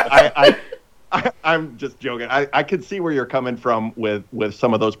I'm just joking. I could see where you're coming from with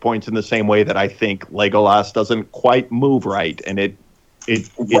some of those points, in the same way that I think Legolas doesn't quite move right, and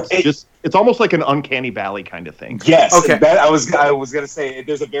it's almost like an uncanny valley kind of thing. Yes, okay. I was gonna say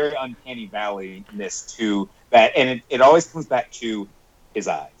there's a very uncanny valley-ness to that, and it always comes back to his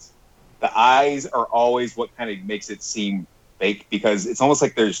eyes. The eyes are always what kind of makes it seem fake, because it's almost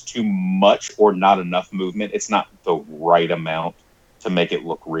like there's too much or not enough movement. It's not the right amount to make it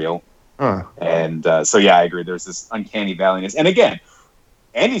look real. And so, yeah, I agree. There's this uncanny valleyness. And again,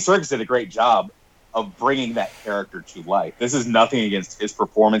 Andy Serkis did a great job of bringing that character to life. This is nothing against his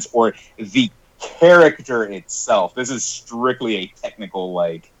performance or the character itself. This is strictly a technical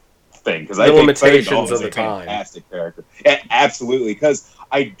thing, because I think limitations of is the a time. Fantastic character. Yeah, absolutely, because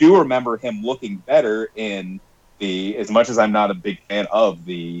I do remember him looking better in as much as I'm not a big fan of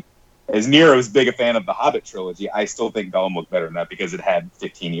as near as big a fan of the Hobbit trilogy, I still think Gollum looked better than that, because it had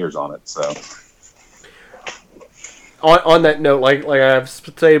 15 years on it. So, on that note, like I've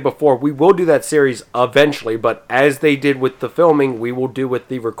stated before, we will do that series eventually, but as they did with the filming, we will do with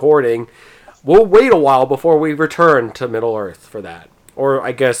the recording. We'll wait a while before we return to Middle Earth for that. Or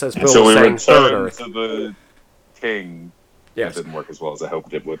I guess, as Phil was saying, Third Earth. To the King. Yes. It didn't work as well as I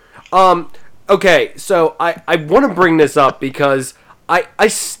hoped it would. Okay, so I want to bring this up because I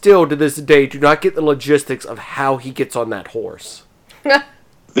still, to this day, do not get the logistics of how he gets on that horse.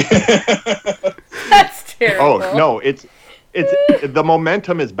 That's terrible. Oh, no, it's the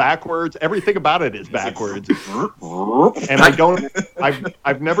momentum is backwards. Everything about it is backwards. And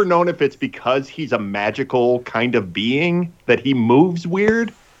I've never known if it's because he's a magical kind of being that he moves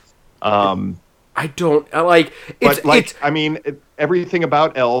weird. I don't like. Everything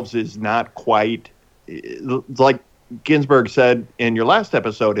about elves is not quite like Ginsberg said in your last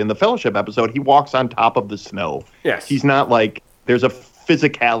episode, in the Fellowship episode. He walks on top of the snow. Yes, he's not like there's a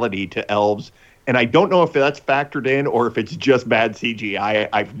physicality to elves. And I don't know if that's factored in or if it's just bad CGI.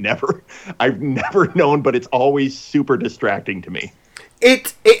 I've never known, but it's always super distracting to me.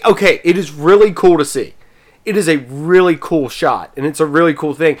 It is really cool to see. It is a really cool shot, and it's a really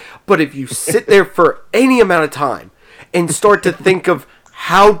cool thing. But if you sit there for any amount of time and start to think of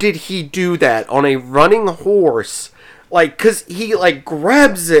how did he do that on a running horse, like, because he, like,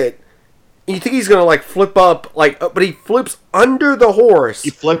 grabs it, you think he's gonna like flip up, like, but he flips under the horse.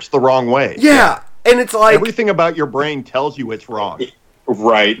 He flips the wrong way. Yeah, and it's like everything about your brain tells you it's wrong.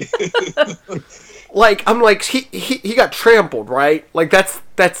 Right. Like I'm like he got trampled, right? Like that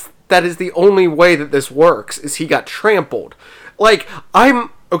is the only way that this works is he got trampled. Like I'm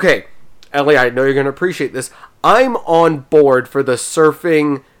okay, Ellie. I know you're gonna appreciate this. I'm on board for the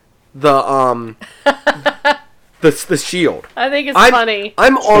surfing the the shield. I think it's funny.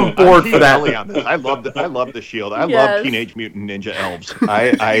 I'm on board for that. I love the shield. I Yes. love Teenage Mutant Ninja Elves.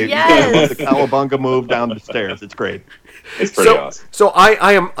 I Yes. love the cowabunga move down the stairs. It's great. It's pretty awesome. So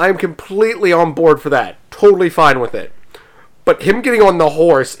I am completely on board for that. Totally fine with it. But him getting on the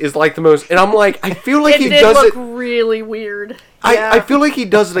horse is like the most, and I'm like, I feel like It he did does look it. really weird. I feel like he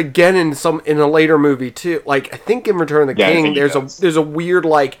does it again in a later movie too. Like I think in Return of the Yeah, I King, think he there's a weird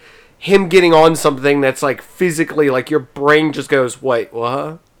like him getting on something that's like physically like your brain just goes, wait,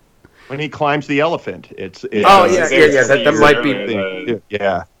 what? When he climbs the elephant, it's Oh, yeah. That might be.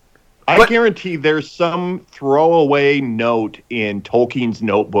 Yeah. I guarantee there's some throwaway note in Tolkien's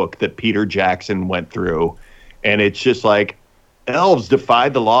notebook that Peter Jackson went through, and it's just like, elves defy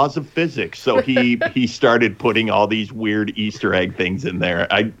the laws of physics. So he started putting all these weird Easter egg things in there.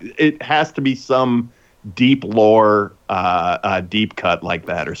 It has to be some deep lore, deep cut like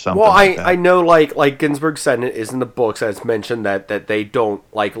that or something. Well, like that. I know like Ginsberg said it is in the books as mentioned that they don't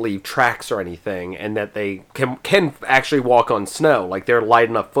like leave tracks or anything, and that they can actually walk on snow. Like they're light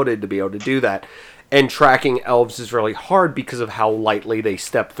enough footed to be able to do that. And tracking elves is really hard because of how lightly they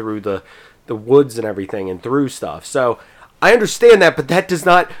step through the woods and everything and through stuff. So I understand that, but that does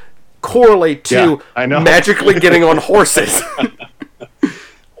not correlate to magically getting on horses.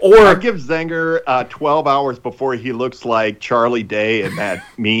 Or I give Zenger 12 hours before he looks like Charlie Day in that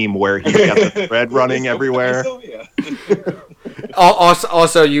meme where he's got the thread running everywhere.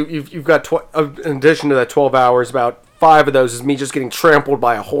 Also, you've got in addition to that 12 hours, about 5 of those is me just getting trampled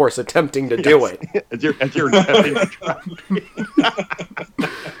by a horse attempting to do it. As you're attempting to try.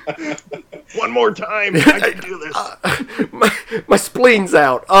 One more time, I can do this. My spleen's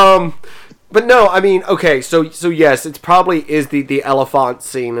out. But no, I mean, okay, so yes, it's probably is the elephant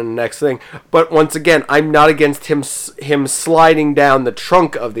scene in the next thing. But once again, I'm not against him sliding down the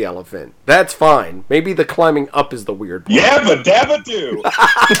trunk of the elephant. That's fine. Maybe the climbing up is the weird part. Yabba dabba do.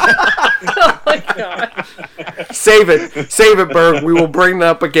 Oh my god. Save it, Berg. We will bring that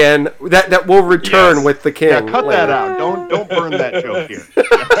up again. That will return with the king. Yeah, cut later. that out. Don't burn that joke here.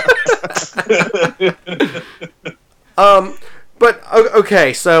 But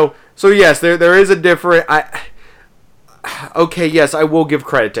okay, so yes, there is a different. Okay, yes, I will give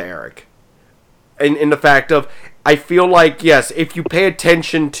credit to Eric, in the fact of I feel like yes, if you pay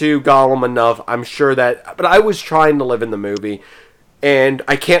attention to Gollum enough, I'm sure that. But I was trying to live in the movie, and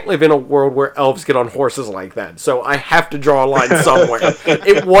I can't live in a world where elves get on horses like that. So I have to draw a line somewhere.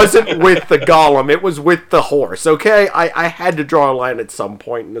 It wasn't with the Gollum; it was with the horse. Okay, I had to draw a line at some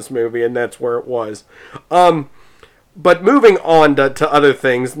point in this movie, and that's where it was. But moving on to other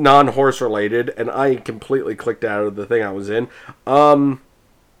things, non-horse related, and I completely clicked out of the thing I was in.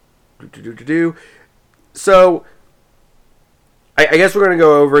 So, I guess we're going to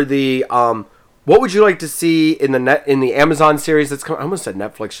go over the, what would you like to see in the Amazon series that's coming, I almost said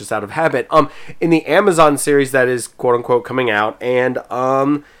Netflix just out of habit, in the Amazon series that is quote-unquote coming out, and,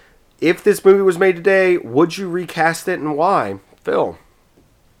 if this movie was made today, would you recast it and why? Phil,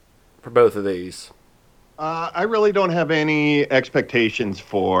 for both of these. I really don't have any expectations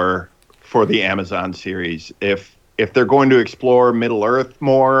for the Amazon series. If they're going to explore Middle Earth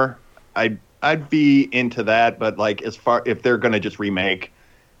more, I'd be into that. But like if they're going to just remake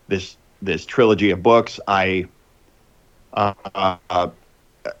this trilogy of books, I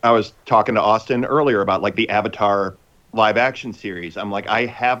was talking to Austin earlier about like the Avatar live action series. I'm like, I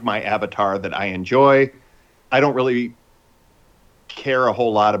have my Avatar that I enjoy. I don't really care a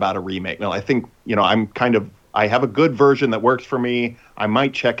whole lot about a remake. Now, I think, I have a good version that works for me. I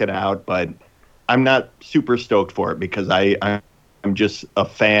might check it out, but I'm not super stoked for it because I'm just a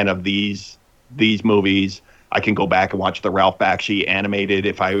fan of these movies. I can go back and watch the Ralph Bakshi animated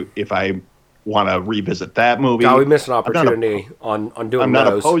if I want to revisit that movie. God, we missed an opportunity on doing I'm those.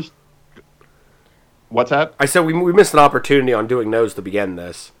 not opposed. What's that? I said we missed an opportunity on doing those to begin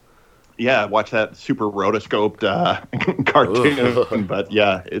this. Yeah, watch that super rotoscoped cartoon. But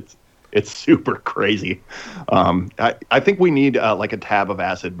yeah, it's super crazy. I think we need like a tab of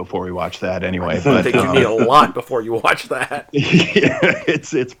acid before we watch that anyway. I But think you need a lot before you watch that. yeah,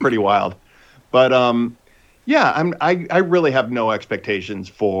 it's pretty wild. But yeah, I really have no expectations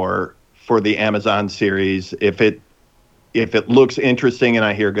for the Amazon series. If it looks interesting and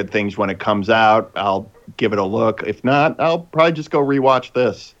I hear good things when it comes out, I'll give it a look. If not, I'll probably just go rewatch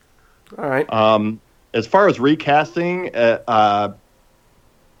this. All right. As far as recasting, I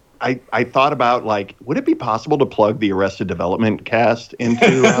thought about, like, would it be possible to plug the Arrested Development cast into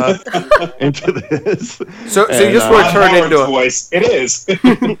this? So you just want to turn Howard's into a voice. It is.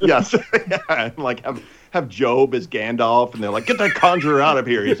 Yes, yeah, like have Job as Gandalf, and they're like, get that conjurer out of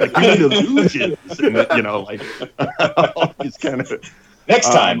here. He's like, you need illusions, and like all these kind of.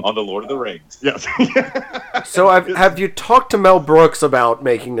 Next time on The Lord of the Rings. Yes. So have you talked to Mel Brooks about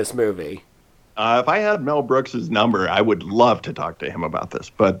making this movie? If I had Mel Brooks' number, I would love to talk to him about this.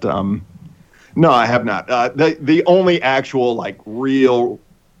 But no, I have not. The only actual, like, real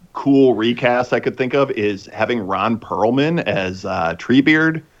cool recast I could think of is having Ron Perlman as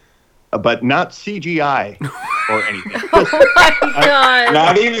Treebeard, but not CGI or anything. Oh my god!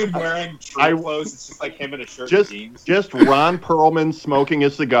 Not even wearing tree clothes. It's just like him in a shirt and jeans. Just Ron Perlman smoking a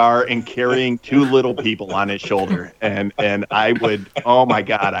cigar and carrying two little people on his shoulder. And I would, oh my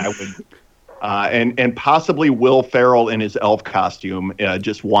God, I would. And possibly Will Ferrell in his elf costume,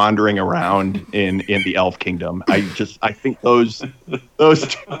 just wandering around in the elf kingdom. I think those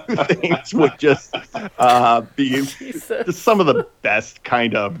two things would just be just some of the best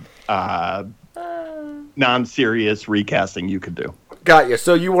kind of non-serious recasting you could do. Got you.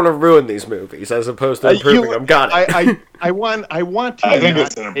 So you want to ruin these movies as opposed to improving them. Got it. I want to not take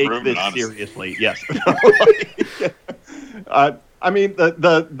this seriously. Yes. I mean,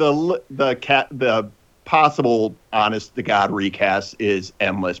 the possible honest to God recast is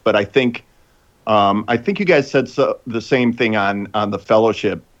endless, but I think you guys said the same thing on the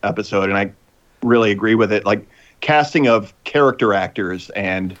Fellowship episode, and I really agree with it. Like, casting of character actors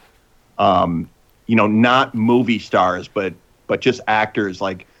and not movie stars, but just actors.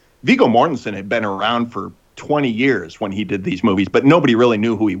 Like, Viggo Mortensen had been around for 20 years when he did these movies, but nobody really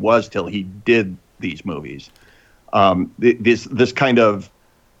knew who he was till he did these movies. This kind of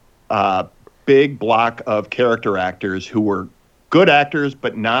big block of character actors who were good actors,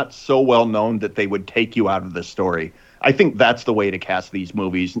 but not so well known that they would take you out of the story. I think that's the way to cast these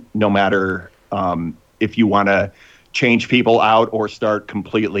movies, no matter if you want to change people out or start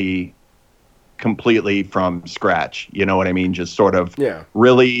completely from scratch. You know what I mean? Just sort of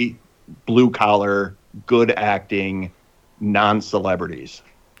really blue collar, good acting, non-celebrities.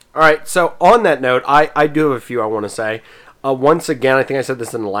 All right, so on that note, I do have a few I want to say. Once again, I think I said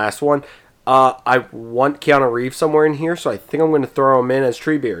this in the last one. I want Keanu Reeves somewhere in here, so I think I'm going to throw him in as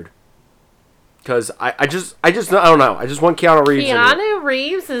Treebeard. Because I don't know. I just want Keanu Reeves. Keanu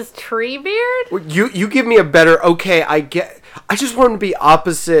Reeves is Treebeard? Well, you give me a better. Okay, I just want him to be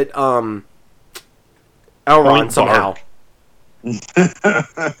opposite Elrond somehow.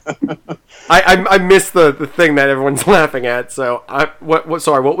 I missed the thing that everyone's laughing at. So what?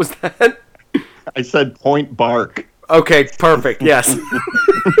 Sorry, what was that? I said Point Bark. Okay, perfect. Yes.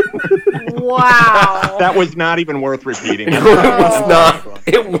 Wow. That was not even worth repeting. It was not.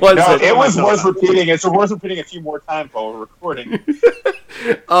 It wasn't. No, it was worth repeating. It's worth repeating a few more times while we're recording.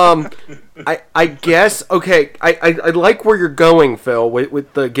 I guess. Okay. I like where you're going, Phil,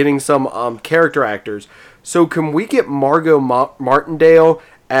 with the getting some character actors. So can we get Margot Martindale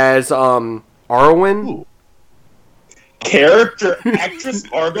as Arwen? Ooh. Character actress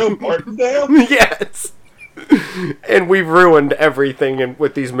Margot Martindale? Yes. And we've ruined everything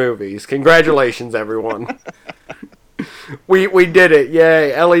with these movies. Congratulations, everyone. We did it.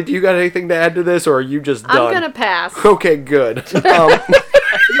 Yay. Ellie, do you got anything to add to this, or are you just done? I'm going to pass. Okay, good. You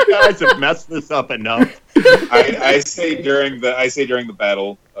guys have messed this up enough. I say during the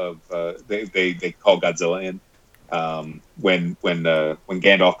battle of they call Godzilla in when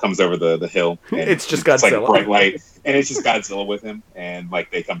Gandalf comes over the hill. And it's just Godzilla. It's like a bright light, and it's just Godzilla with him, and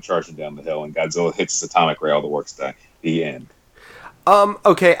like they come charging down the hill, and Godzilla hits his atomic ray. All the works done. The end.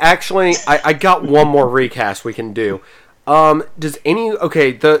 Okay, actually, I got one more recast we can do. Does any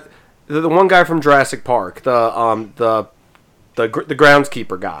the one guy from Jurassic Park, the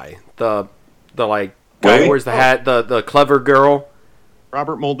groundskeeper guy, the like guy who wears the hat, the clever girl.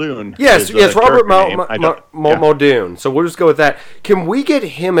 Robert Muldoon. Yes, Robert Yeah. Muldoon. So we'll just go with that. Can we get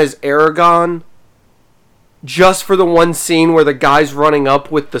him as Aragorn? Just for the one scene where the guy's running up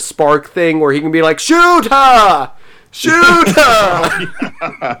with the spark thing, where he can be like, "Shoot her! Shoot her!"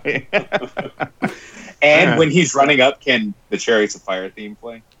 And when he's running up, can the Chariots of Fire theme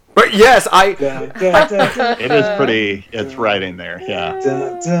play? But yes, It is pretty. It's right in there. Yeah.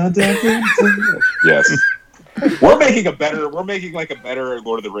 Yes. We're making like a better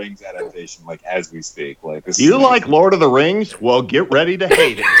Lord of the Rings adaptation, like as we speak. Like this. Do you like Lord of the Rings? Well, get ready to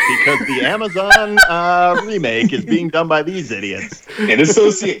hate it because the Amazon remake is being done by these idiots in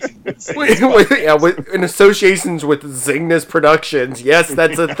association. in associations with Zingness Productions. Yes,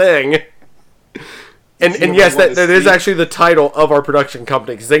 that's a thing. And yes, that is actually the title of our production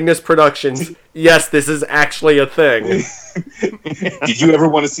company, Zingness Productions. Yes, this is actually a thing. Did you ever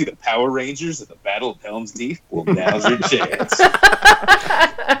want to see the Power Rangers at the Battle of Helm's Deep? Well, now's your chance.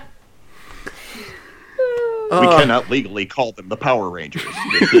 We cannot legally call them the Power Rangers.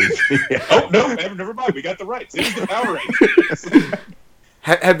 Oh, no, never mind. We got the rights. It is the Power Rangers.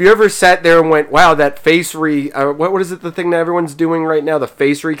 Have you ever sat there and went, wow, that face what is it, the thing that everyone's doing right now, the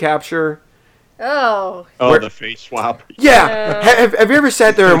face recapture? Oh. The face swap. Yeah. Have you ever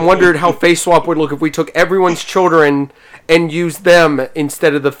sat there and wondered how face swap would look if we took everyone's children and used them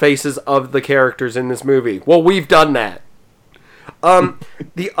instead of the faces of the characters in this movie? Well, we've done that.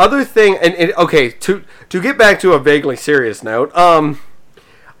 The other thing, to get back to a vaguely serious note,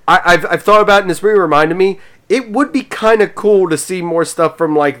 I've thought about, and this movie reminded me, it would be kind of cool to see more stuff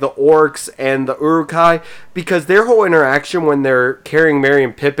from like the orcs and the Uruk-hai, because their whole interaction when they're carrying Merry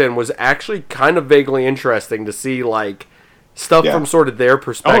and Pippin was actually kind of vaguely interesting to see, like stuff from sort of their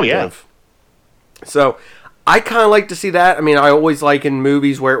perspective. Oh, yeah. So I kind of like to see that. I mean, I always like in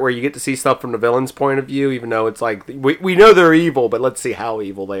movies where you get to see stuff from the villain's point of view, even though it's like we know they're evil, but let's see how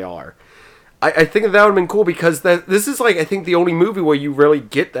evil they are. I think that would have been cool, because this is like, I think, the only movie where you really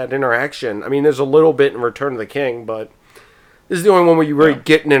get that interaction. I mean, there's a little bit in Return of the King, but this is the only one where you really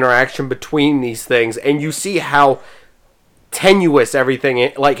get an interaction between these things, and you see how tenuous everything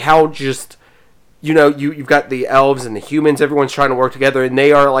is, like how just, you've got the elves and the humans, everyone's trying to work together, and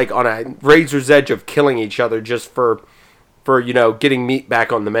they are like on a razor's edge of killing each other just for getting meat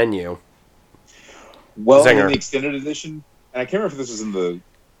back on the menu. Well, Zinger. In the extended edition, and I can't remember if this was in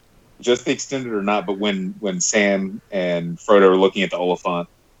just the extended or not, but when Sam and Frodo are looking at the Oliphant,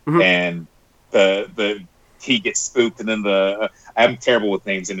 and he gets spooked, and then I'm terrible with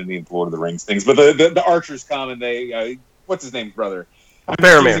names in any of the Lord of the Rings things, but the archers come and they what's his name's brother?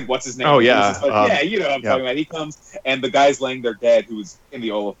 Faramir. What's his name? Oh yeah, you know what I'm talking about. He comes and the guy's laying there dead, who's in the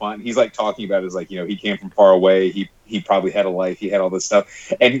Oliphant. He's like talking about it as like, he came from far away. He probably had a life. He had all this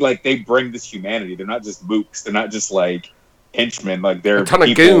stuff, and like they bring this humanity. They're not just mooks. They're not just like henchmen, like they're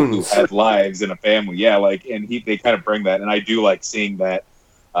people who had lives and a family. Yeah, like, and they kind of bring that, and I do like seeing that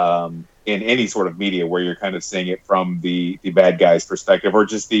in any sort of media where you're kind of seeing it from the bad guy's perspective, or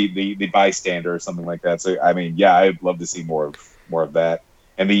just the bystander or something like that. So I mean, yeah, I'd love to see more of that,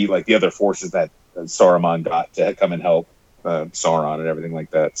 and the other forces that Saruman got to come and help Sauron and everything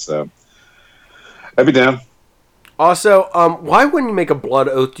like that. So I'd be down. Also, why wouldn't you make a blood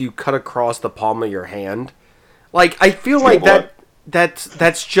oath you cut across the palm of your hand? Like, I feel like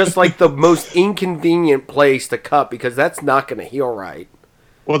that's just like the most inconvenient place to cut, because that's not going to heal right.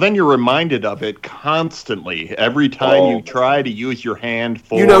 Well, then you're reminded of it constantly every time you try to use your hand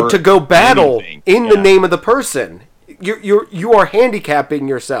for to go battle anything. In the name of the person. You are handicapping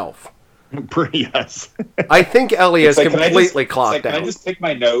yourself. Yes. I think Ellie has completely clocked out. Can I just pick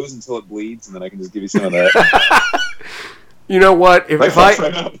my nose until it bleeds, and then I can just give you some of that? You know what?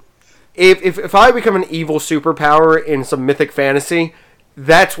 If I become an evil superpower in some mythic fantasy,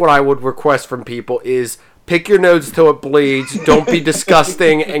 that's what I would request from people is pick your nose till it bleeds, don't be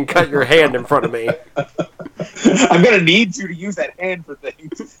disgusting, and cut your hand in front of me. I'm going to need you to use that hand for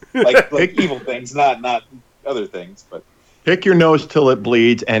things. Like evil things, not other things. But pick your nose till it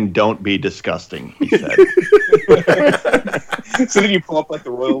bleeds and don't be disgusting, he said. So then you pull up like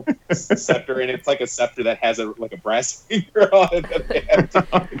the royal scepter, and it's like a scepter that has a brass finger on it.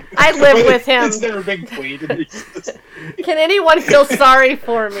 I live with him. It's never been cleaned. Can anyone feel sorry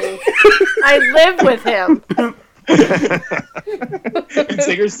for me? I live with him. And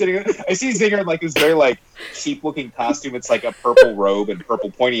Zinger's sitting there. I see Zinger in like this very like cheap-looking costume. It's like a purple robe and purple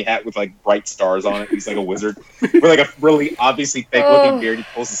pointy hat with like bright stars on it. He's like a wizard with like a really obviously fake-looking beard. He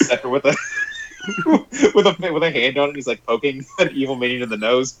pulls the scepter with a. with a hand on it. He's like poking an evil minion in the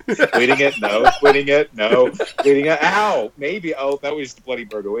nose, bleeding it, no, bleeding it, no, bleeding it. Ow, maybe. Oh, that was the bloody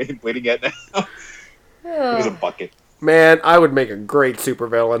burger. Bleeding it now. It was a bucket. Man, I would make a great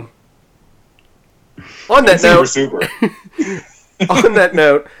supervillain. On that Super. On that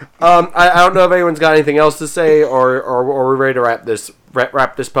note, I don't know if anyone's got anything else to say, or we're ready to wrap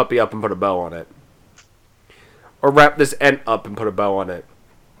this puppy up and put a bow on it, or wrap this ent up and put a bow on it.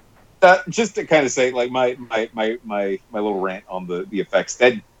 Just to kind of say, like my little rant on the effects.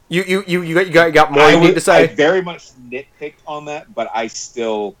 That you got more you need to say. I very much nitpicked on that, but I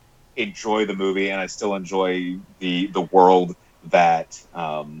still enjoy the movie, and I still enjoy the world that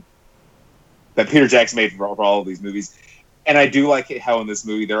Peter Jackson made for all of these movies. And I do like it how in this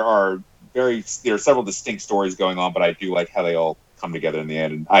movie there are several distinct stories going on, but I do like how they all come together in the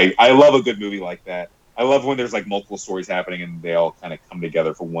end. And I love a good movie like that. I love when there's like multiple stories happening and they all kind of come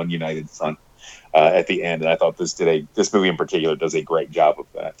together for one united front at the end. And I thought this movie in particular does a great job of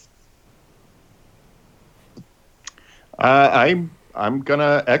that. I'm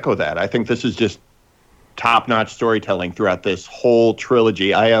gonna echo that. I think this is just top-notch storytelling throughout this whole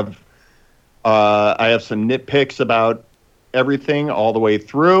trilogy. I have some nitpicks about everything all the way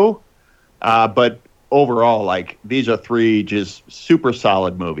through, but overall, like, these are three just super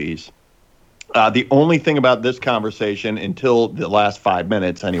solid movies. The only thing about this conversation, until the last 5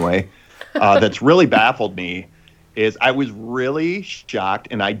 minutes anyway, that's really baffled me is I was really shocked,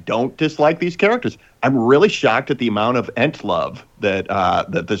 and I don't dislike these characters. I'm really shocked at the amount of Ent love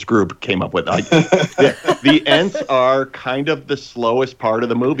that this group came up with. Like, the Ents are kind of the slowest part of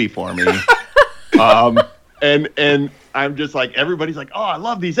the movie for me. And I'm just like, everybody's like, oh, I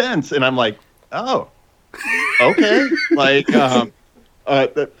love these Ents. And I'm like, oh, okay. Like,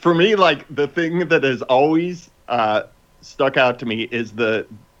 for me, like, the thing that has always stuck out to me is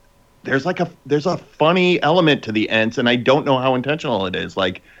there's a funny element to the Ents, and I don't know how intentional it is.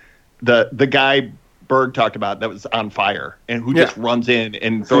 Like, the guy Berg talked about that was on fire and who just runs in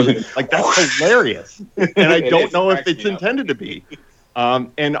and throws it. Like, that's hilarious. And I don't know if it's intended to be.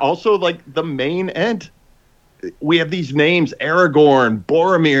 And also, like, the main Ent, we have these names: Aragorn,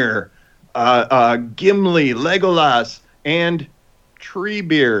 Boromir, Gimli, Legolas, and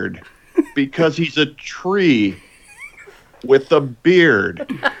Treebeard, because he's a tree with a beard.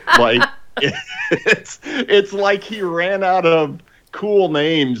 Like, it's like he ran out of cool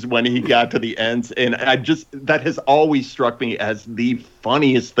names when he got to the Ents, and that has always struck me as the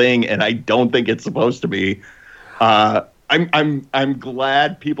funniest thing, and I don't think it's supposed to be. I'm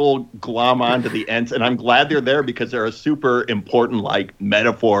glad people glom onto the Ents, and I'm glad they're there because they're a super important, like,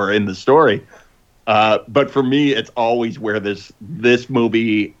 metaphor in the story. But for me, it's always where this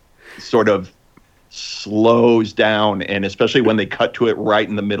movie sort of slows down, and especially when they cut to it right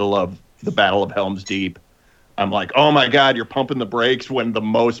in the middle of the Battle of Helm's Deep, I'm like, oh my God, you're pumping the brakes when the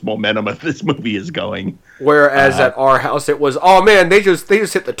most momentum of this movie is going. Whereas at our house, it was, oh man, they just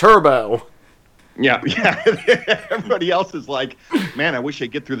hit the turbo. Yeah. Everybody else is like, man, I wish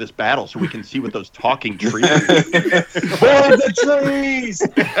I'd get through this battle so we can see what those talking trees are. Burn the trees!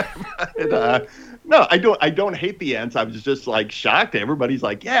 No, I don't hate the Ents. I was just, like, shocked. Everybody's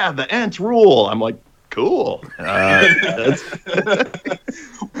like, yeah, the Ents rule. I'm like, cool.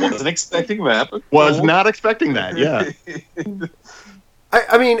 Wasn't expecting that. Was not expecting that, yeah.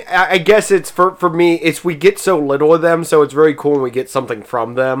 I mean, I guess it's, for me, it's we get so little of them, so it's very cool when we get something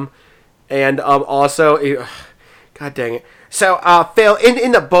from them. And also, God dang it. So, Phil,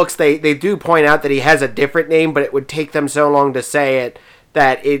 in the books, they do point out that he has a different name, but it would take them so long to say it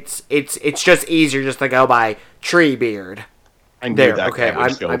that it's just easier just to go by Treebeard. I knew that guy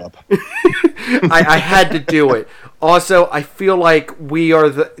would show up. I had to do it. Also, I feel like we are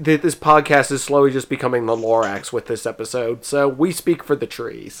this podcast is slowly just becoming the Lorax with this episode, so we speak for the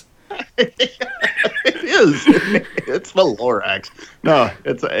trees. It is. It's the Lorax. No,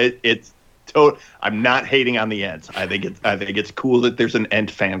 it's total. I'm not hating on the Ents. I think it's cool that there's an Ent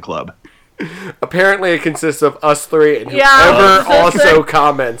fan club. Apparently, it consists of us three and whoever also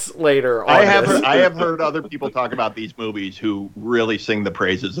comments later on this. I have heard other people talk about these movies who really sing the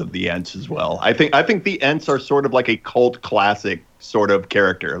praises of the Ents as well. I think the Ents are sort of like a cult classic sort of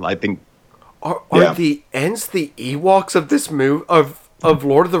character. I think are the Ents the Ewoks of this movie of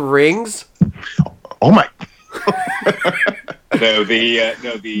Lord of the Rings? Oh my!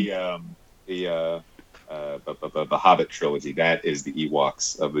 The Hobbit trilogy. That is the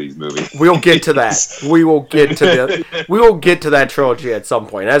Ewoks of these movies. We'll get to that. We will get to that trilogy at some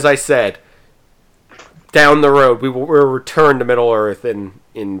point. As I said, down the road, we'll return to Middle Earth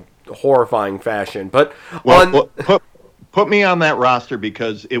in horrifying fashion. But Put me on that roster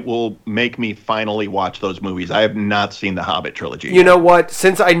because it will make me finally watch those movies. I have not seen the Hobbit trilogy. You know what?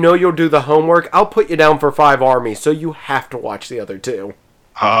 Since I know you'll do the homework, I'll put you down for 5 Armies, so you have to watch the other 2.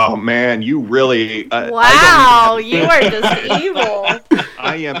 Oh, man, you really... wow, you are just evil.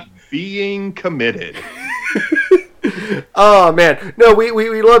 I am being committed. Oh, man. No,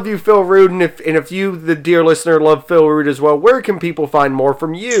 we love you, Phil Rude, and if you, the dear listener, love Phil Rude as well, where can people find more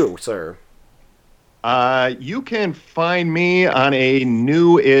from you, sir? You can find me on a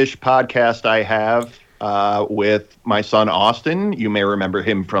new-ish podcast I have with my son Austin. You may remember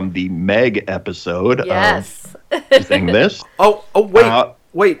him from the Meg episode. Yes. Saying this.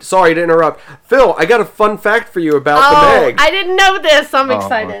 Wait, sorry to interrupt. Phil, I got a fun fact for you about the Meg. I didn't know this. I'm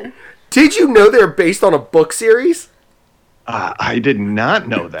excited. Did you know they're based on a book series? I did not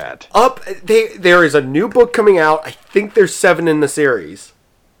know that. There is a new book coming out. I think there's 7 in the series.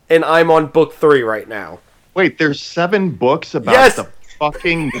 And I'm on book 3 right now. Wait, there's 7 books about the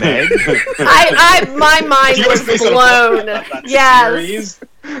fucking Meg? My mind was blown. Yes.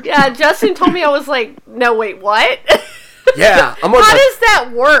 Yeah, Justin told me, I was like, no, wait, what? Yeah. How does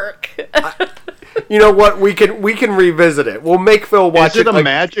that work? You know what? We can revisit it. We'll make Phil watch it. Is it a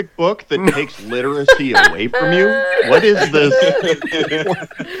magic book that takes literacy away from you? What is this?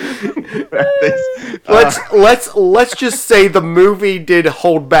 Let's just say the movie did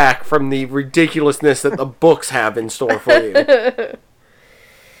hold back from the ridiculousness that the books have in store for you.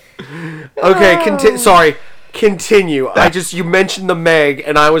 Okay, continue. You mentioned the Meg,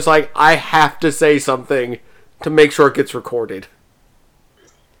 and I was like, I have to say something to make sure it gets recorded.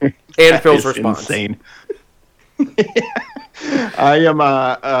 And Phil's response. Insane. I am.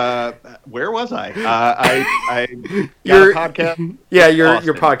 Where was I? I got a podcast. Yeah,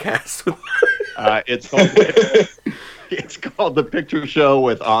 your podcast. It's called The Picture Show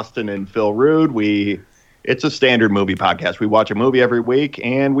with Austin and Phil Rude. It's a standard movie podcast. We watch a movie every week,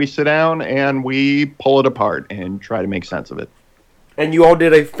 and we sit down and we pull it apart and try to make sense of it. And you all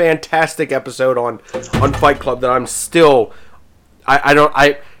did a fantastic episode on Fight Club that I'm still.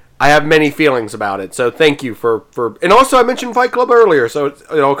 I have many feelings about it, so thank you for and also I mentioned Fight Club earlier, so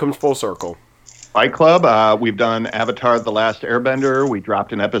it all comes full circle. Fight Club, we've done Avatar: The Last Airbender. We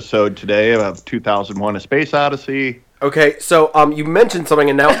dropped an episode today of 2001: A Space Odyssey. Okay, so you mentioned something,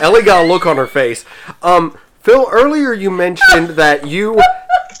 and now Ellie got a look on her face. Phil, earlier you mentioned that you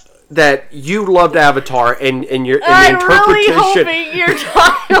loved Avatar and the interpretation. I'm really hoping you're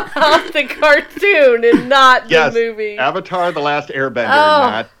talking about the cartoon and not the movie. Avatar: The Last Airbender,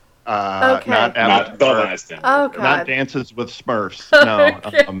 not Avatar. Not Dances with Smurfs.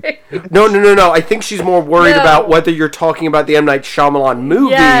 No. No. I think she's more worried about whether you're talking about the M. Night Shyamalan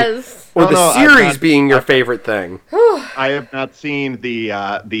movie or the series being your favorite thing. I have not seen the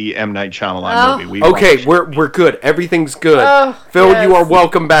M. Night Shyamalan movie. Okay, we're good. Everything's good. Phil, you are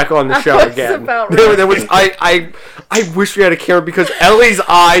welcome back on the show again. I wish we had a camera because Ellie's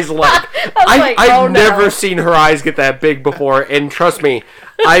eyes I've never seen her eyes get that big before, and trust me,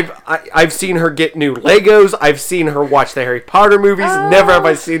 I've seen her get new Legos. I've seen her watch the Harry Potter movies. Never have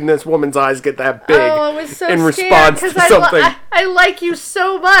I seen this woman's eyes get that big in response to something. I like you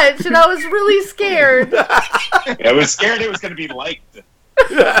so much, and I was really scared. I was scared it was going to be liked.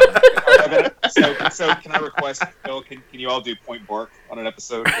 So can I request, Phil, can you all do Point Bark on an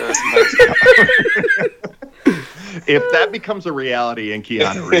episode If that becomes a reality in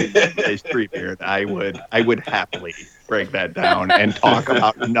Keanu Reeves' Treebeard, I would happily break that down and talk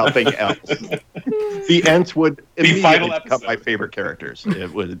about nothing else. The Ents would immediately become my favorite characters.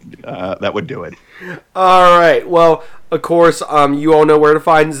 It would that would do it. All right. Well, of course, you all know where to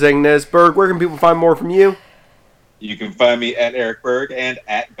find Zingness. Berg, where can people find more from you? You can find me at Eric Berg and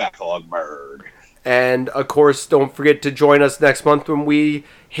at Backlog Berg. And, of course, don't forget to join us next month when we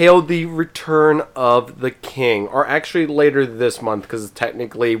hail the return of the King. Or actually later this month, because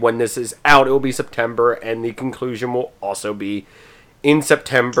technically when this is out, it will be September, and the conclusion will also be in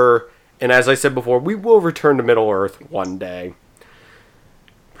September. And as I said before, we will return to Middle-earth one day.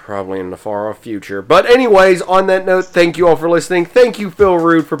 Probably in the far-off future. But anyways, on that note, thank you all for listening. Thank you, Phil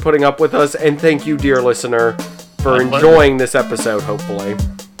Rude, for putting up with us. And thank you, dear listener, for enjoying this episode, hopefully.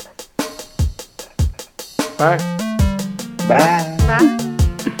 Bye. Bye. Bye.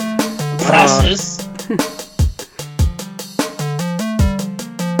 Precious.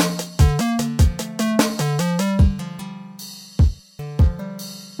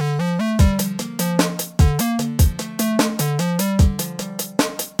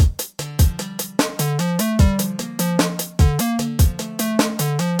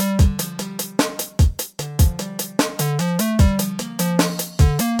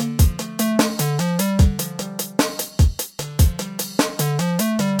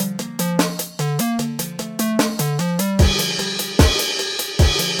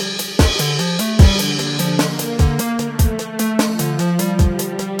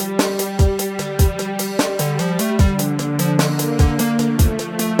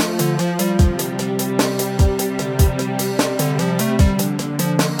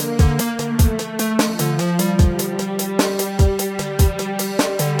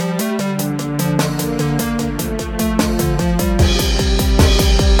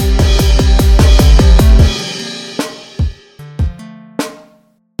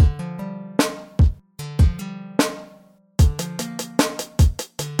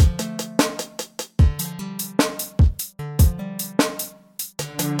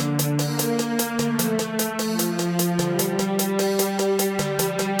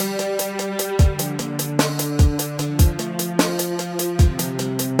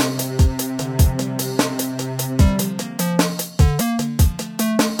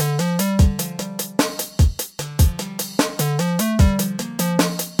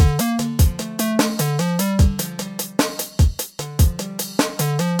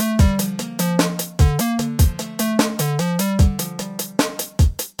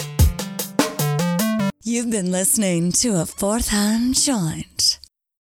 You've been listening to a Fourth Hand Joint.